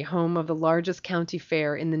County, home of the largest county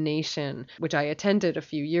fair in the nation, which I attended a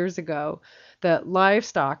few years ago. The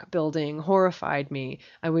livestock building horrified me.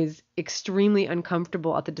 I was extremely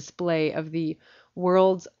uncomfortable at the display of the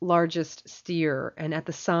world's largest steer and at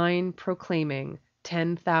the sign proclaiming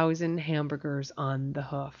 10,000 hamburgers on the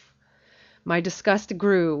hoof. My disgust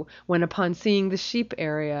grew when, upon seeing the sheep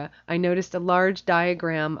area, I noticed a large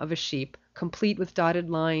diagram of a sheep, complete with dotted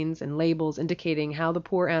lines and labels indicating how the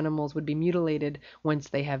poor animals would be mutilated once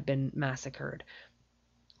they have been massacred.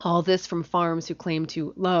 All this from farms who claim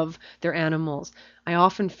to love their animals. I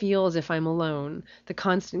often feel as if I'm alone. The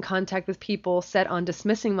constant contact with people set on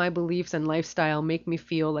dismissing my beliefs and lifestyle make me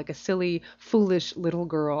feel like a silly, foolish little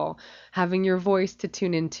girl. Having your voice to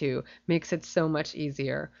tune into makes it so much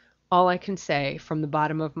easier. All I can say from the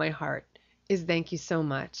bottom of my heart is thank you so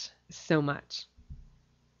much, so much.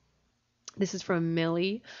 This is from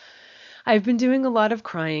Millie. I've been doing a lot of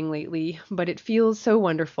crying lately, but it feels so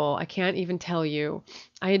wonderful. I can't even tell you.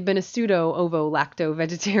 I had been a pseudo-ovo-lacto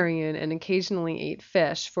vegetarian and occasionally ate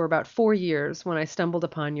fish for about 4 years when I stumbled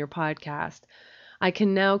upon your podcast. I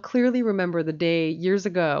can now clearly remember the day years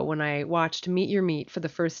ago when I watched Meet Your Meat for the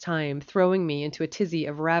first time, throwing me into a tizzy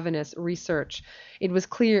of ravenous research. It was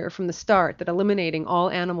clear from the start that eliminating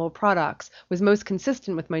all animal products was most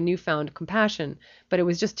consistent with my newfound compassion, but it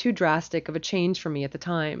was just too drastic of a change for me at the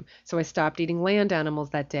time, so I stopped eating land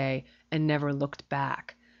animals that day and never looked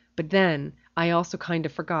back. But then I also kind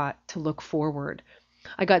of forgot to look forward.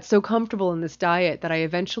 I got so comfortable in this diet that I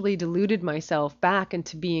eventually deluded myself back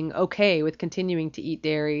into being okay with continuing to eat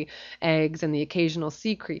dairy, eggs, and the occasional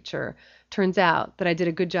sea creature. Turns out that I did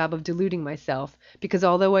a good job of deluding myself, because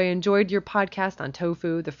although I enjoyed your podcast on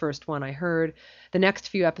tofu, the first one I heard, the next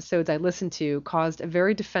few episodes I listened to caused a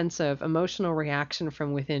very defensive, emotional reaction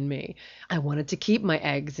from within me. I wanted to keep my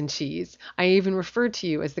eggs and cheese. I even referred to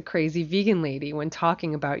you as the crazy vegan lady when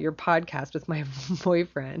talking about your podcast with my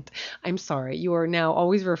boyfriend. I'm sorry, you are now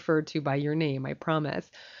always referred to by your name, I promise.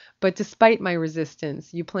 But despite my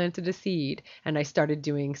resistance, you planted a seed, and I started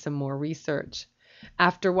doing some more research.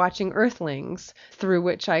 After watching Earthlings, through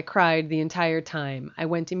which I cried the entire time, I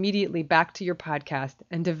went immediately back to your podcast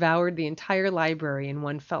and devoured the entire library in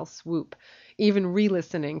one fell swoop, even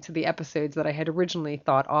re-listening to the episodes that I had originally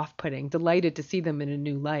thought off-putting, delighted to see them in a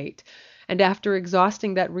new light. And after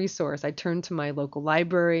exhausting that resource, I turned to my local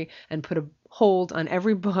library and put a hold on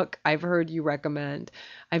every book I've heard you recommend.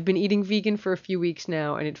 I've been eating vegan for a few weeks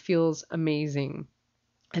now, and it feels amazing.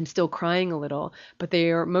 I'm still crying a little, but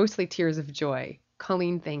they are mostly tears of joy.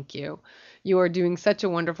 Colleen, thank you. You are doing such a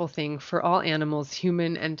wonderful thing for all animals,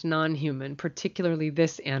 human and non-human, particularly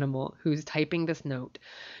this animal who's typing this note.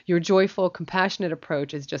 Your joyful, compassionate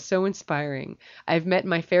approach is just so inspiring. I've met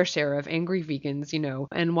my fair share of angry vegans,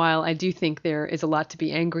 and while I do think there is a lot to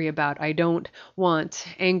be angry about, I don't want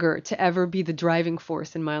anger to ever be the driving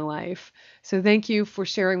force in my life. So thank you for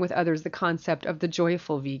sharing with others the concept of the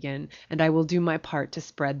joyful vegan, and I will do my part to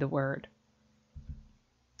spread the word.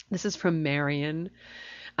 This is from Marion.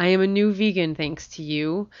 I am a new vegan thanks to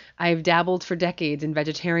you. I've dabbled for decades in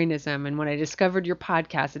vegetarianism, and when I discovered your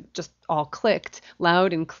podcast, it just all clicked,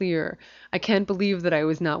 loud and clear. I can't believe that I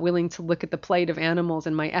was not willing to look at the plight of animals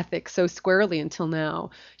and my ethics so squarely until now.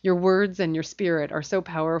 Your words and your spirit are so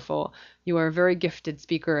powerful. You are a very gifted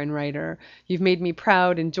speaker and writer. You've made me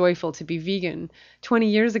proud and joyful to be vegan. 20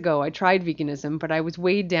 years ago, I tried veganism, but I was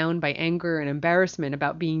weighed down by anger and embarrassment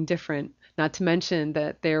about being different. Not to mention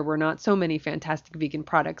that there were not so many fantastic vegan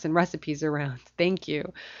products and recipes around. Thank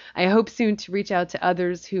you. I hope soon to reach out to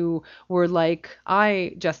others who were like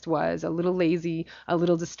I just was, a little lazy, a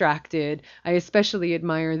little distracted. I especially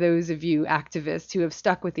admire those of you activists who have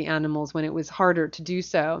stuck with the animals when it was harder to do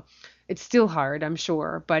so. It's still hard, I'm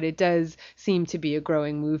sure, but it does seem to be a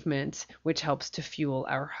growing movement, which helps to fuel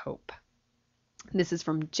our hope. This is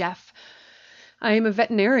from Jeff. I am a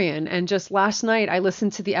veterinarian, and just last night I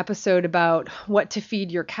listened to the episode about what to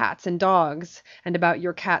feed your cats and dogs and about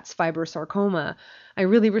your cat's fibrosarcoma. I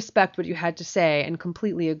really respect what you had to say and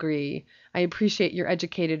completely agree. I appreciate your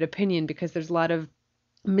educated opinion because there's a lot of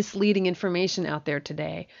misleading information out there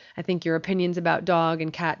today. I think your opinions about dog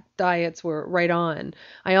and cat diets were right on.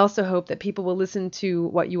 I also hope that people will listen to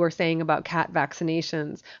what you are saying about cat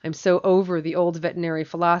vaccinations. I'm so over the old veterinary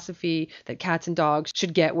philosophy that cats and dogs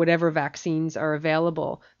should get whatever vaccines are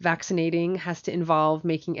available. Vaccinating has to involve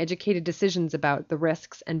making educated decisions about the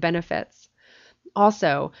risks and benefits.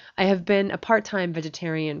 Also, I have been a part-time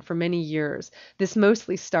vegetarian for many years. This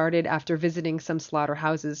mostly started after visiting some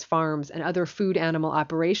slaughterhouses, farms, and other food animal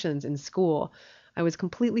operations in school. I was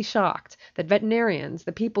completely shocked that veterinarians,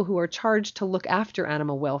 the people who are charged to look after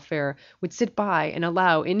animal welfare, would sit by and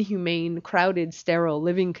allow inhumane, crowded, sterile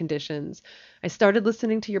living conditions. I started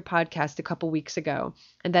listening to your podcast a couple weeks ago,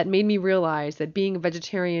 and that made me realize that being a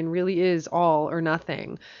vegetarian really is all or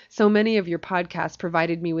nothing. So many of your podcasts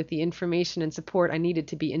provided me with the information and support I needed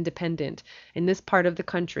to be independent. In this part of the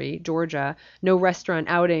country, Georgia, no restaurant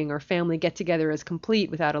outing or family get-together is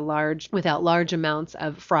complete without large amounts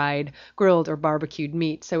of fried, grilled, or barbecued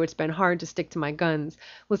meat, so it's been hard to stick to my guns.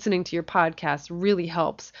 Listening to your podcast really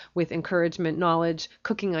helps with encouragement, knowledge,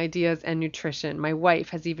 cooking ideas, and nutrition. My wife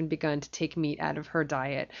has even begun to take meat out of her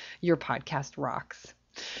diet. Your podcast rocks.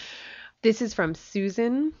 This is from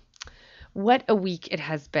Susan. What a week it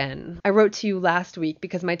has been. I wrote to you last week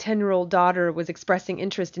because my 10-year-old daughter was expressing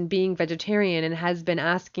interest in being vegetarian and has been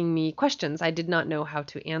asking me questions I did not know how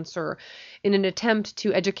to answer. In an attempt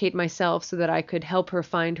to educate myself so that I could help her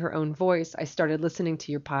find her own voice, I started listening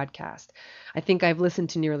to your podcast. I think I've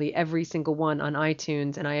listened to nearly every single one on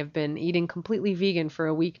iTunes, and I have been eating completely vegan for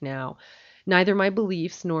a week now. Neither my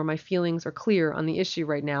beliefs nor my feelings are clear on the issue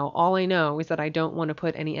right now. All I know is that I don't want to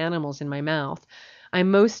put any animals in my mouth. I'm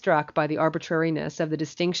most struck by the arbitrariness of the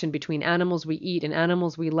distinction between animals we eat and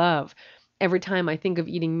animals we love. Every time I think of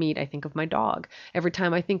eating meat, I think of my dog. Every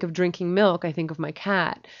time I think of drinking milk, I think of my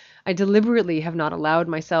cat. I deliberately have not allowed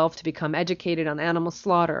myself to become educated on animal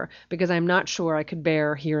slaughter because I'm not sure I could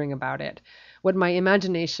bear hearing about it. What my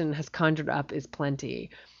imagination has conjured up is plenty.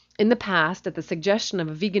 In the past, at the suggestion of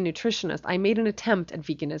a vegan nutritionist, I made an attempt at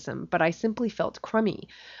veganism, but I simply felt crummy.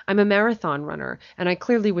 I'm a marathon runner, and I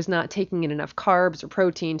clearly was not taking in enough carbs or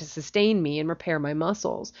protein to sustain me and repair my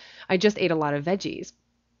muscles. I just ate a lot of veggies.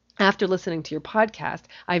 After listening to your podcast,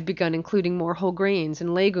 I've begun including more whole grains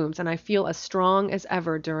and legumes, and I feel as strong as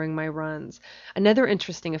ever during my runs. Another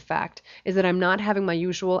interesting effect is that I'm not having my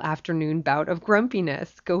usual afternoon bout of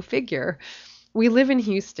grumpiness. Go figure. We live in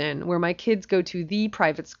Houston, where my kids go to the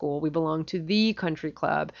private school, we belong to the country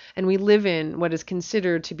club, and we live in what is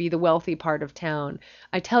considered to be the wealthy part of town.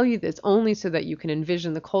 I tell you this only so that you can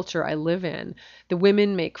envision the culture I live in. The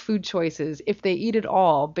women make food choices, if they eat at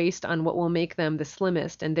all, based on what will make them the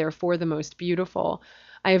slimmest and therefore the most beautiful.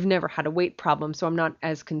 I have never had a weight problem, so I'm not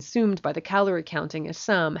as consumed by the calorie counting as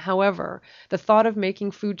some. However, the thought of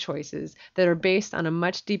making food choices that are based on a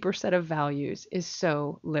much deeper set of values is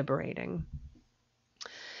so liberating.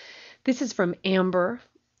 This is from Amber.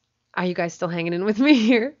 Are you guys still hanging in with me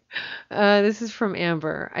here? This is from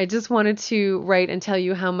Amber. I just wanted to write and tell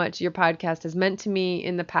you how much your podcast has meant to me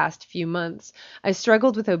in the past few months. I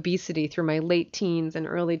struggled with obesity through my late teens and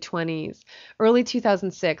early 20s. Early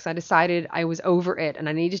 2006, I decided I was over it and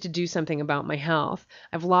I needed to do something about my health.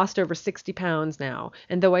 I've lost over 60 pounds now,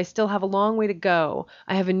 and though I still have a long way to go,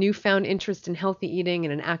 I have a newfound interest in healthy eating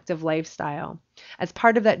and an active lifestyle. As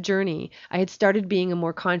part of that journey, I had started being a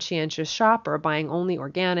more conscientious shopper, buying only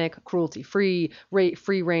organic, cruelty-free,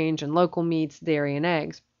 free-range, and local meats, dairy, and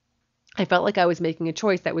eggs. I felt like I was making a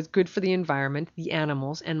choice that was good for the environment, the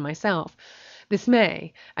animals, and myself. This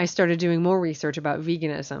May, I started doing more research about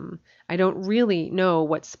veganism. I don't really know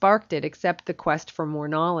what sparked it except the quest for more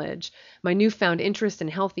knowledge. My newfound interest in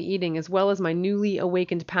healthy eating, as well as my newly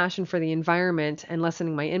awakened passion for the environment and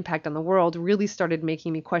lessening my impact on the world, really started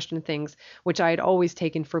making me question things which I had always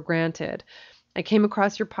taken for granted. I came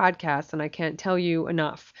across your podcast, and I can't tell you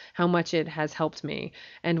enough how much it has helped me,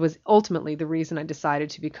 and was ultimately the reason I decided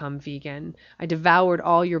to become vegan. I devoured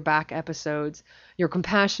all your back episodes. Your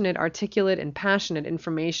compassionate, articulate, and passionate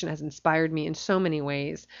information has inspired me in so many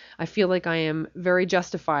ways. I feel like I am very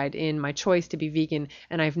justified in my choice to be vegan,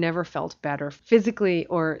 and I've never felt better, physically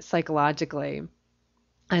or psychologically.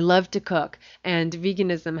 I love to cook, and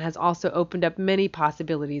veganism has also opened up many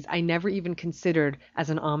possibilities I never even considered as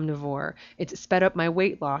an omnivore. It's sped up my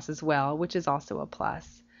weight loss as well, which is also a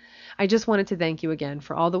plus. I just wanted to thank you again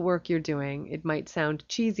for all the work you're doing. It might sound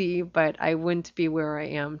cheesy, but I wouldn't be where I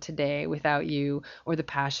am today without you or the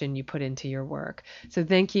passion you put into your work. So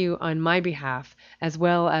thank you on my behalf, as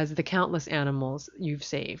well as the countless animals you've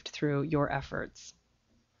saved through your efforts.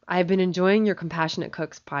 I've been enjoying your Compassionate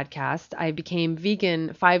Cooks podcast. I became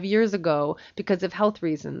vegan 5 years ago because of health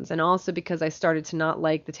reasons and also because I started to not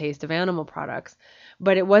like the taste of animal products.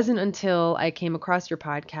 But it wasn't until I came across your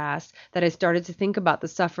podcast that I started to think about the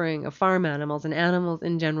suffering of farm animals and animals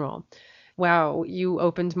in general. Wow, you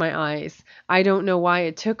opened my eyes. I don't know why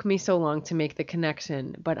it took me so long to make the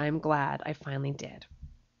connection, but I'm glad I finally did.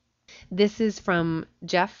 This is from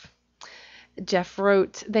Jeff. Jeff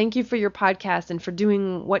wrote, "Thank you for your podcast and for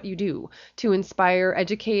doing what you do to inspire,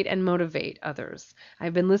 educate, and motivate others.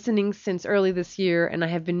 I've been listening since early this year, and I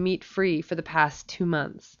have been meat-free for the past 2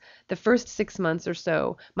 months. The first 6 months or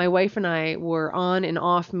so, my wife and I were on and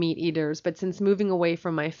off meat eaters, but since moving away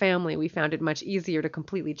from my family, we found it much easier to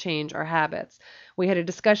completely change our habits. We had a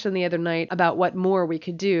discussion the other night about what more we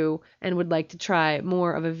could do and would like to try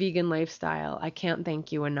more of a vegan lifestyle. I can't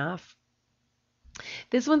thank you enough."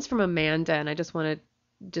 This one's from Amanda, and I just want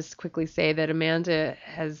to just quickly say that Amanda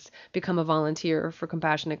has become a volunteer for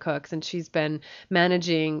Compassionate Cooks, and she's been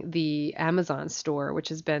managing the Amazon store, which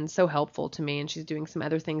has been so helpful to me, and she's doing some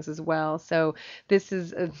other things as well. So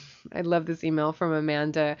I love this email from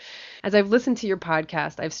Amanda. "As I've listened to your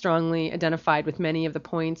podcast, I've strongly identified with many of the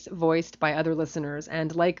points voiced by other listeners,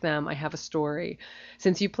 and like them, I have a story.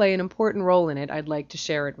 Since you play an important role in it, I'd like to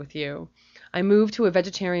share it with you. I moved to a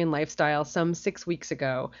vegetarian lifestyle some 6 weeks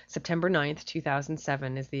ago. September 9th,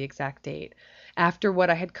 2007 is the exact date. After what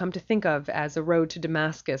I had come to think of as a road to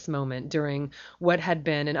Damascus moment during what had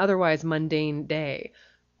been an otherwise mundane day.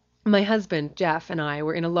 My husband, Jeff, and I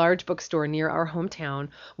were in a large bookstore near our hometown,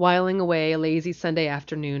 whiling away a lazy Sunday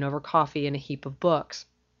afternoon over coffee and a heap of books.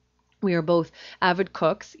 We are both avid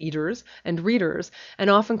cooks, eaters, and readers, and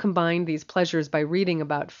often combine these pleasures by reading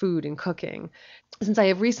about food and cooking. Since I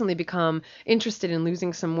have recently become interested in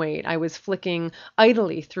losing some weight, I was flicking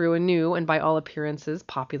idly through a new and by all appearances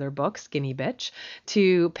popular book, Skinny Bitch,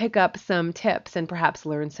 to pick up some tips and perhaps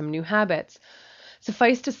learn some new habits.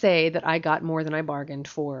 Suffice to say that I got more than I bargained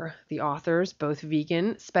for. The authors, both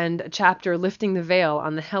vegan, spend a chapter lifting the veil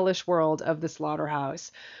on the hellish world of the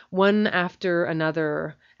slaughterhouse. One after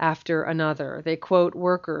another, they quote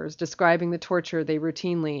workers describing the torture they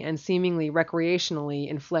routinely and seemingly recreationally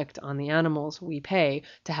inflict on the animals we pay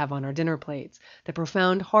to have on our dinner plates. The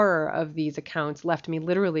profound horror of these accounts left me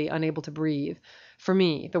literally unable to breathe. For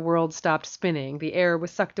me, the world stopped spinning, the air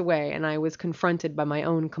was sucked away, and I was confronted by my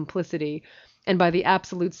own complicity, and by the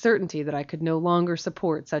absolute certainty that I could no longer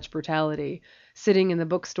support such brutality. Sitting in the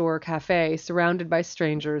bookstore cafe, surrounded by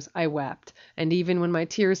strangers, I wept, and even when my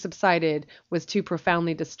tears subsided, was too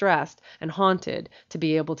profoundly distressed and haunted to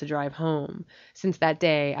be able to drive home. Since that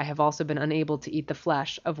day, I have also been unable to eat the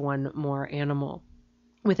flesh of one more animal.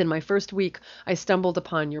 Within my first week, I stumbled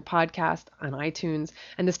upon your podcast on iTunes,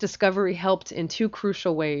 and this discovery helped in two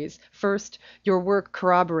crucial ways. First, your work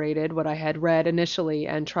corroborated what I had read initially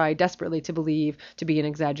and tried desperately to believe to be an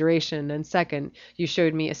exaggeration. And second, you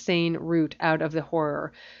showed me a sane route out of the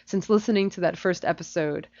horror. Since listening to that first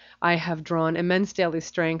episode, I have drawn immense daily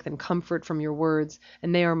strength and comfort from your words,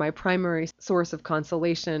 and they are my primary source of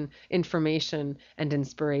consolation, information, and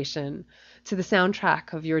inspiration. To the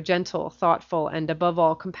soundtrack of your gentle, thoughtful, and above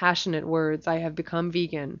all compassionate words, I have become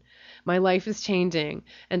vegan. My life is changing,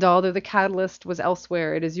 and although the catalyst was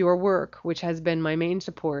elsewhere, it is your work which has been my main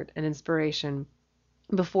support and inspiration.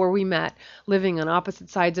 Before we met, living on opposite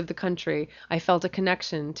sides of the country, I felt a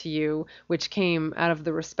connection to you, which came out of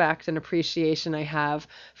the respect and appreciation I have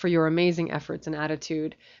for your amazing efforts and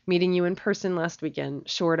attitude. Meeting you in person last weekend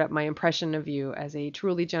shored up my impression of you as a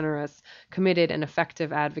truly generous, committed, and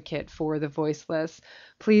effective advocate for the voiceless.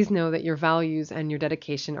 Please know that your values and your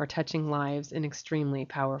dedication are touching lives in extremely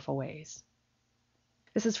powerful ways.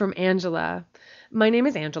 This is from Angela. My name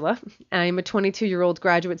is Angela. I'm a 22-year-old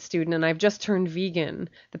graduate student, and I've just turned vegan.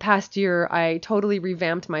 The past year, I totally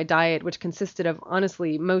revamped my diet, which consisted of,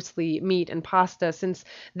 honestly, mostly meat and pasta. Since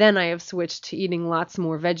then, I have switched to eating lots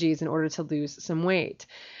more veggies in order to lose some weight.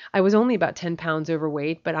 I was only about 10 pounds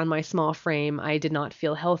overweight, but on my small frame, I did not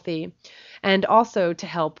feel healthy. And also to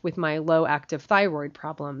help with my low active thyroid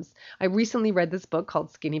problems. I recently read this book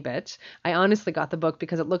called Skinny Bitch. I honestly got the book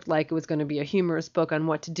because it looked like it was going to be a humorous book on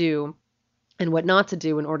what to do and what not to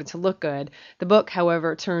do in order to look good. The book,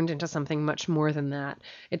 however, turned into something much more than that.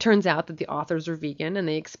 It turns out that the authors are vegan, and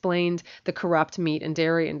they explained the corrupt meat and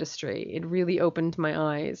dairy industry. It really opened my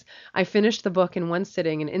eyes. I finished the book in one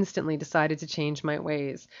sitting and instantly decided to change my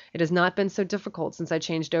ways. It has not been so difficult since I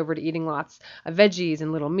changed over to eating lots of veggies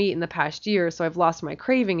and little meat in the past year, so I've lost my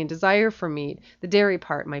craving and desire for meat. The dairy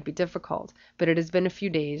part might be difficult, but it has been a few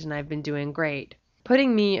days and I've been doing great.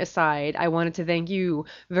 Putting me aside, I wanted to thank you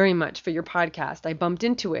very much for your podcast. I bumped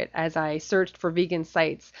into it as I searched for vegan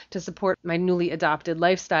sites to support my newly adopted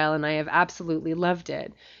lifestyle, and I have absolutely loved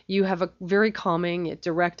it. You have a very calming yet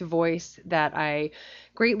direct voice that I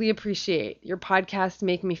greatly appreciate. Your podcasts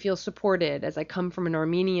make me feel supported as I come from an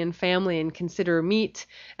Armenian family and consider meat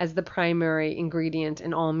as the primary ingredient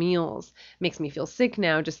in all meals. Makes me feel sick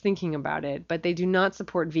now just thinking about it, but they do not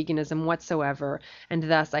support veganism whatsoever, and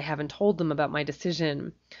thus I haven't told them about my decision.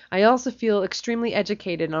 I also feel extremely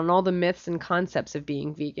educated on all the myths and concepts of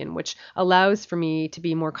being vegan, which allows for me to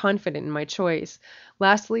be more confident in my choice.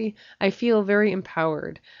 Lastly, I feel very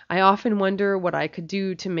empowered. I often wonder what I could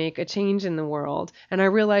do to make a change in the world, and I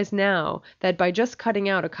realize now that by just cutting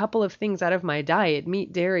out a couple of things out of my diet,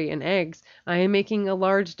 meat, dairy, and eggs, I am making a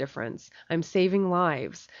large difference. I'm saving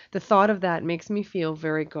lives. The thought of that makes me feel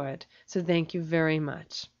very good. So thank you very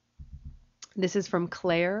much. This is from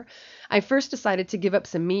Claire. I first decided to give up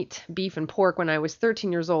some meat, beef, and pork when I was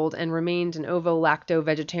 13 years old and remained an ovo-lacto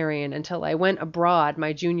vegetarian until I went abroad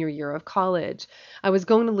my junior year of college. I was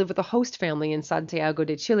going to live with a host family in Santiago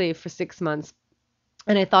de Chile for 6 months,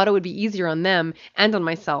 and I thought it would be easier on them and on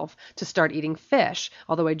myself to start eating fish,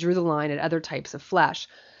 although I drew the line at other types of flesh.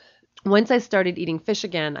 Once I started eating fish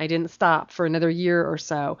again, I didn't stop for another year or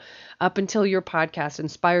so, up until your podcast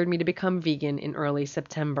inspired me to become vegan in early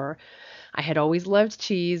September. I had always loved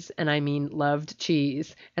cheese, and I mean loved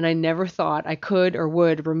cheese, and I never thought I could or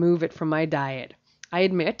would remove it from my diet. I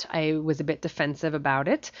admit I was a bit defensive about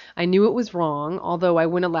it. I knew it was wrong, although I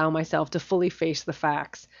wouldn't allow myself to fully face the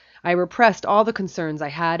facts. I repressed all the concerns I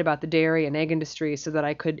had about the dairy and egg industry so that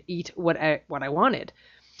I could eat what I wanted.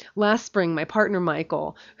 Last spring, my partner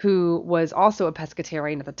Michael, who was also a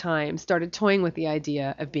pescatarian at the time, started toying with the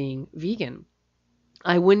idea of being vegan.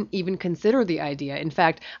 I wouldn't even consider the idea. In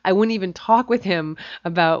fact, I wouldn't even talk with him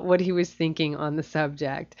about what he was thinking on the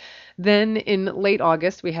subject. Then in late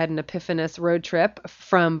August, we had an epiphanous road trip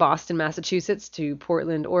from Boston, Massachusetts to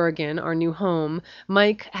Portland, Oregon, our new home.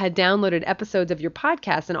 Mike had downloaded episodes of your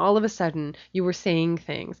podcast, and all of a sudden, you were saying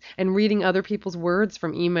things and reading other people's words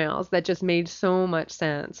from emails that just made so much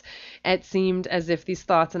sense. It seemed as if these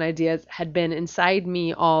thoughts and ideas had been inside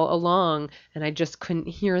me all along, and I just couldn't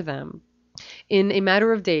hear them. In a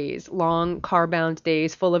matter of days, long car-bound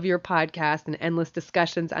days full of your podcast and endless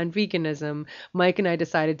discussions on veganism, Mike and I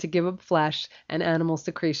decided to give up flesh and animal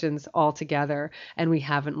secretions altogether, and we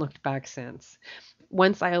haven't looked back since.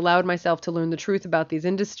 Once I allowed myself to learn the truth about these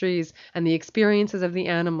industries and the experiences of the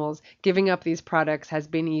animals, giving up these products has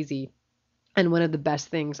been easy and one of the best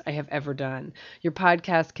things I have ever done. Your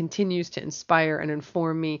podcast continues to inspire and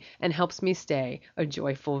inform me and helps me stay a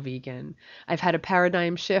joyful vegan. I've had a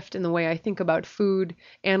paradigm shift in the way I think about food,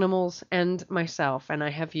 animals, and myself, and I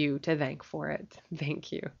have you to thank for it.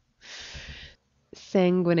 Thank you.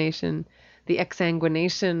 Sanguination, the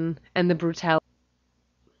exsanguination, and the brutality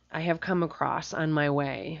I have come across on my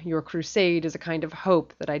way. Your crusade is a kind of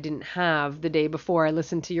hope that I didn't have the day before I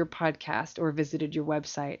listened to your podcast or visited your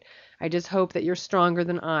website. I just hope that you're stronger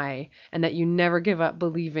than I and that you never give up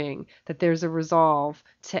believing that there's a resolve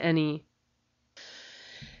to any.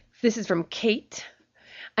 This is from Kate.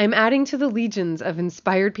 I'm adding to the legions of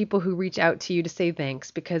inspired people who reach out to you to say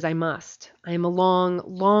thanks because I must. I am a long,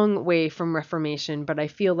 long way from reformation, but I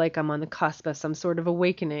feel like I'm on the cusp of some sort of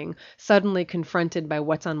awakening, suddenly confronted by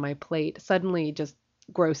what's on my plate, suddenly just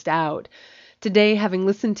grossed out. Today, having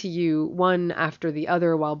listened to you one after the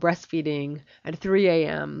other while breastfeeding at 3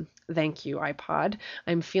 a.m., thank you, iPod,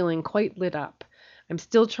 I'm feeling quite lit up. I'm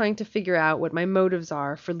still trying to figure out what my motives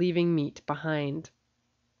are for leaving meat behind.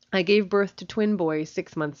 I gave birth to twin boys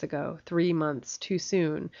 6 months ago, 3 months too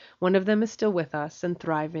soon. One of them is still with us and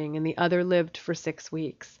thriving, and the other lived for 6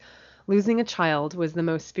 weeks. Losing a child was the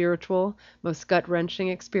most spiritual, most gut-wrenching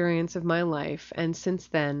experience of my life, and since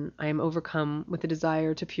then I am overcome with a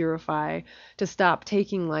desire to purify, to stop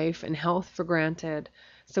taking life and health for granted.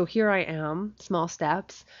 So here I am, small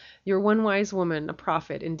steps. You're one wise woman, a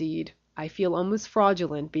prophet indeed. I feel almost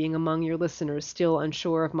fraudulent being among your listeners still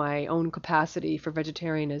unsure of my own capacity for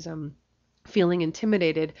vegetarianism, feeling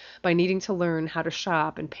intimidated by needing to learn how to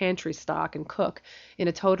shop and pantry stock and cook in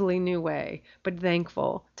a totally new way, but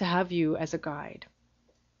thankful to have you as a guide.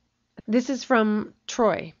 This is from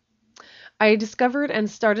Troy. I discovered and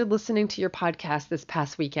started listening to your podcast this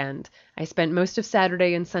past weekend. I spent most of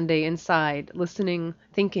Saturday and Sunday inside, listening,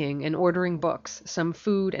 thinking, and ordering books, some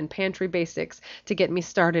food and pantry basics to get me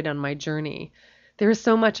started on my journey. There is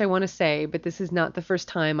so much I want to say, but this is not the first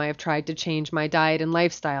time I have tried to change my diet and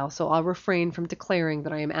lifestyle, so I'll refrain from declaring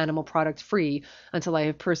that I am animal product free until I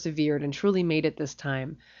have persevered and truly made it this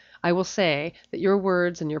time. I will say that your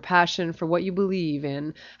words and your passion for what you believe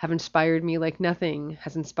in have inspired me like nothing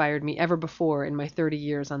has inspired me ever before in my 30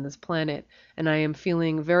 years on this planet, and I am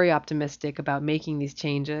feeling very optimistic about making these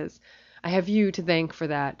changes. I have you to thank for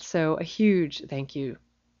that, so a huge thank you.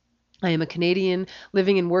 I am a Canadian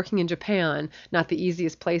living and working in Japan, not the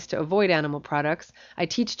easiest place to avoid animal products. I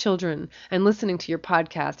teach children, and listening to your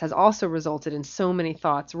podcast has also resulted in so many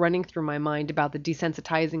thoughts running through my mind about the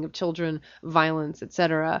desensitizing of children, violence,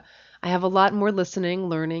 etc. I have a lot more listening,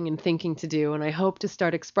 learning, and thinking to do, and I hope to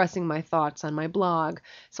start expressing my thoughts on my blog,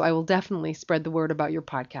 so I will definitely spread the word about your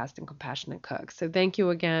podcast and Compassionate Cooks. So thank you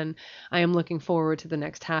again. I am looking forward to the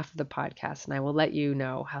next half of the podcast, and I will let you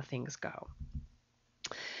know how things go.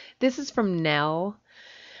 This is from Nell.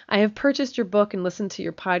 I have purchased your book and listened to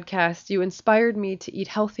your podcast. You inspired me to eat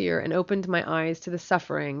healthier and opened my eyes to the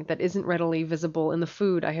suffering that isn't readily visible in the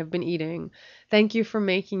food I have been eating. Thank you for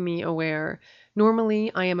making me aware.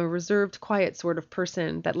 Normally, I am a reserved, quiet sort of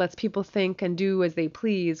person that lets people think and do as they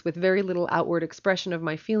please with very little outward expression of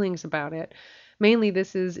my feelings about it. Mainly,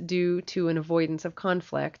 this is due to an avoidance of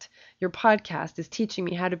conflict. Your podcast is teaching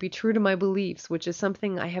me how to be true to my beliefs, which is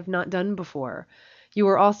something I have not done before. You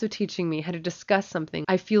are also teaching me how to discuss something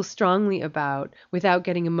I feel strongly about without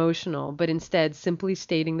getting emotional, but instead simply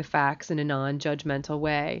stating the facts in a non-judgmental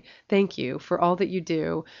way. Thank you for all that you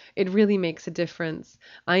do. It really makes a difference.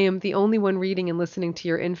 I am the only one reading and listening to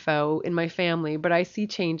your info in my family, but I see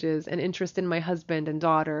changes and interest in my husband and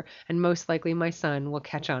daughter, and most likely my son will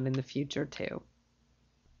catch on in the future too.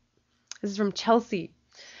 This is from Chelsea.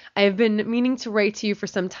 I have been meaning to write to you for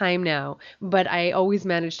some time now, but I always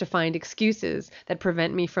manage to find excuses that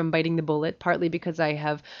prevent me from biting the bullet, partly because I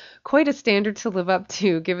have quite a standard to live up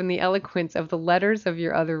to, given the eloquence of the letters of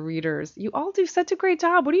your other readers. You all do such a great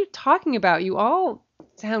job. What are you talking about? You all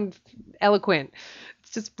sound eloquent.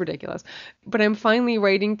 It's just ridiculous. But I'm finally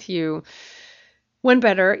writing to you. One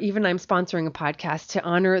better, even I'm sponsoring a podcast to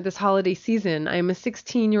honor this holiday season. I'm a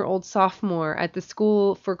 16-year-old sophomore at the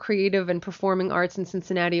School for Creative and Performing Arts in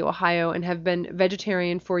Cincinnati, Ohio, and have been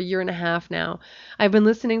vegetarian for a year and a half now. I've been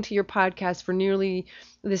listening to your podcast for nearly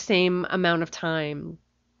the same amount of time.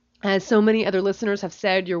 As so many other listeners have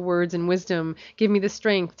said, your words and wisdom give me the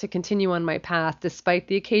strength to continue on my path despite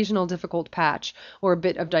the occasional difficult patch or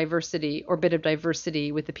bit of diversity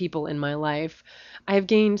with the people in my life. I have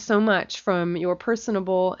gained so much from your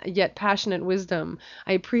personable yet passionate wisdom.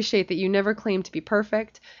 I appreciate that you never claim to be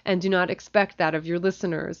perfect and do not expect that of your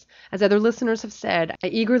listeners. As other listeners have said, I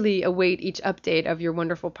eagerly await each update of your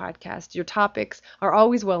wonderful podcast. Your topics are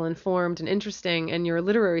always well informed and interesting, and your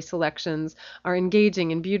literary selections are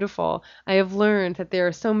engaging and beautiful. I have learned that there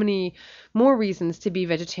are so many more reasons to be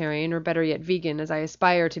vegetarian, or better yet vegan, as I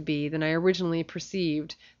aspire to be, than I originally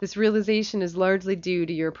perceived. This realization is largely due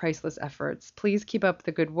to your priceless efforts. Please keep up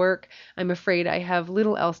the good work. I'm afraid I have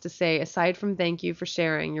little else to say aside from thank you for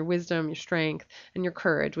sharing your wisdom, your strength, and your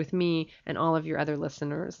courage with me and all of your other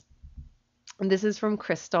listeners. And this is from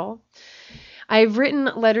Crystal. I've written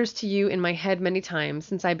letters to you in my head many times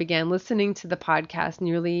since I began listening to the podcast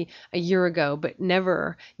nearly a year ago, but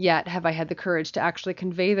never yet have I had the courage to actually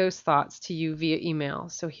convey those thoughts to you via email.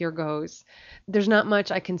 So here goes. There's not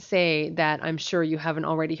much I can say that I'm sure you haven't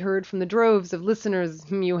already heard from the droves of listeners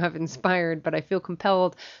whom you have inspired, but I feel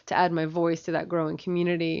compelled to add my voice to that growing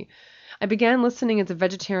community. I began listening as a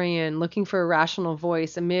vegetarian, looking for a rational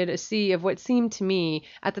voice amid a sea of what seemed to me,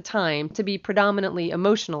 at the time, to be predominantly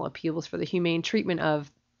emotional appeals for the humane treatment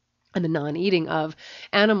of and the non-eating of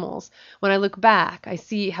animals. When I look back, I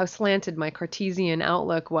see how slanted my Cartesian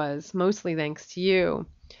outlook was, mostly thanks to you.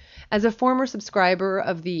 As a former subscriber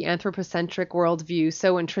of the anthropocentric worldview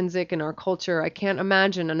so intrinsic in our culture, I can't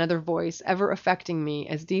imagine another voice ever affecting me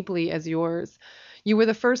as deeply as yours. You were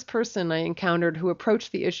the first person I encountered who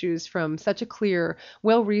approached the issues from such a clear,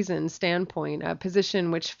 well-reasoned standpoint, a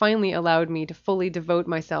position which finally allowed me to fully devote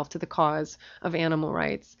myself to the cause of animal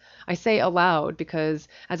rights. I say allowed because,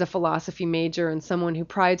 as a philosophy major and someone who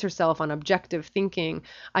prides herself on objective thinking,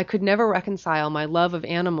 I could never reconcile my love of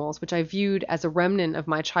animals, which I viewed as a remnant of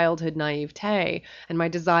my childhood naivete, and my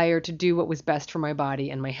desire to do what was best for my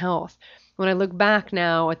body and my health. When I look back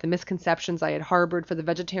now at the misconceptions I had harbored for the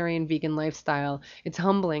vegetarian vegan lifestyle, it's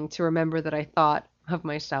humbling to remember that I thought of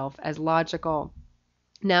myself as logical.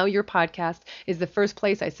 Now your podcast is the first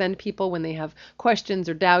place I send people when they have questions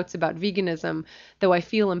or doubts about veganism. Though I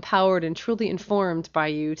feel empowered and truly informed by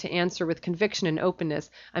you to answer with conviction and openness,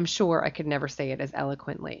 I'm sure I could never say it as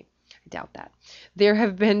eloquently. I doubt that. There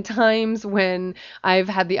have been times when I've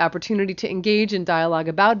had the opportunity to engage in dialogue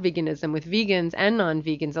about veganism with vegans and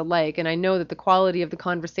non-vegans alike, and I know that the quality of the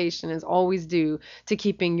conversation is always due to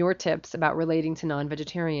keeping your tips about relating to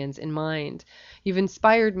non-vegetarians in mind. You've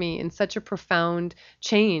inspired me in such a profound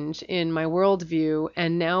change in my worldview,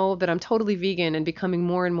 and now that I'm totally vegan and becoming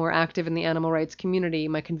more and more active in the animal rights community,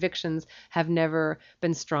 my convictions have never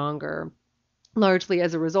been stronger. Largely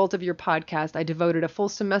as a result of your podcast, I devoted a full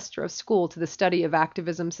semester of school to the study of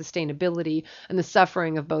activism, sustainability, and the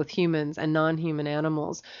suffering of both humans and non-human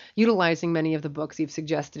animals, utilizing many of the books you've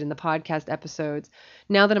suggested in the podcast episodes.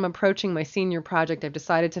 Now that I'm approaching my senior project, I've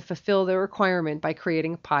decided to fulfill the requirement by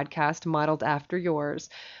creating a podcast modeled after yours.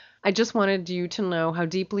 I just wanted you to know how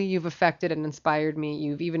deeply you've affected and inspired me.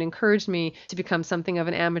 You've even encouraged me to become something of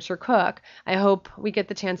an amateur cook. I hope we get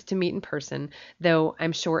the chance to meet in person, though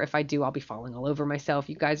I'm sure if I do, I'll be falling all over myself.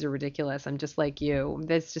 You guys are ridiculous. I'm just like you.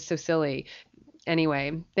 That's just so silly.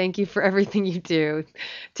 Anyway, thank you for everything you do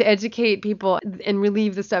to educate people and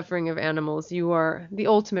relieve the suffering of animals. You are the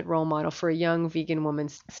ultimate role model for a young vegan woman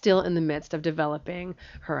still in the midst of developing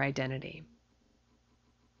her identity.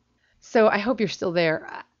 So I hope you're still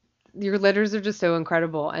there. Your letters are just so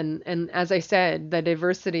incredible, and as I said, the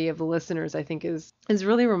diversity of the listeners I think is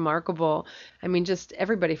really remarkable. I mean, just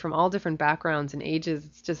everybody from all different backgrounds and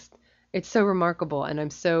ages. It's so remarkable, and I'm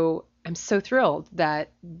so I'm so thrilled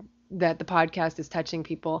that the podcast is touching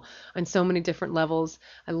people on so many different levels.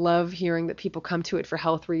 I love hearing that people come to it for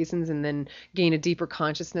health reasons and then gain a deeper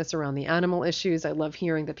consciousness around the animal issues. I love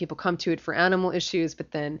hearing that people come to it for animal issues,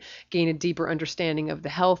 but then gain a deeper understanding of the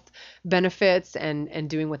health benefits and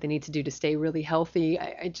doing what they need to do to stay really healthy.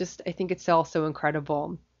 I think it's all so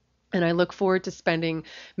incredible. And I look forward to spending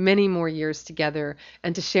many more years together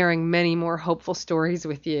and to sharing many more hopeful stories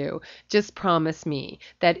with you. Just promise me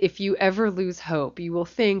that if you ever lose hope, you will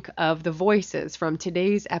think of the voices from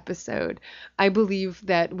today's episode. I believe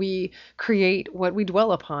that we create what we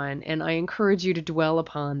dwell upon, and I encourage you to dwell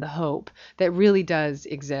upon the hope that really does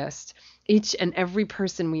exist. Each and every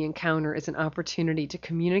person we encounter is an opportunity to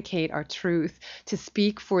communicate our truth, to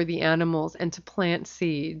speak for the animals, and to plant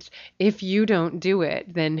seeds. If you don't do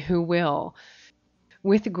it, then who will?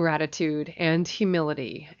 With gratitude and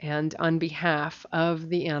humility, and on behalf of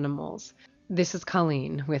the animals, this is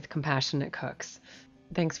Colleen with Compassionate Cooks.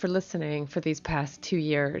 Thanks for listening for these past 2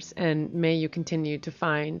 years, and may you continue to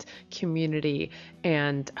find community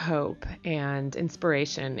and hope and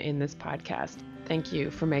inspiration in this podcast. Thank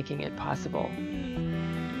you for making it possible.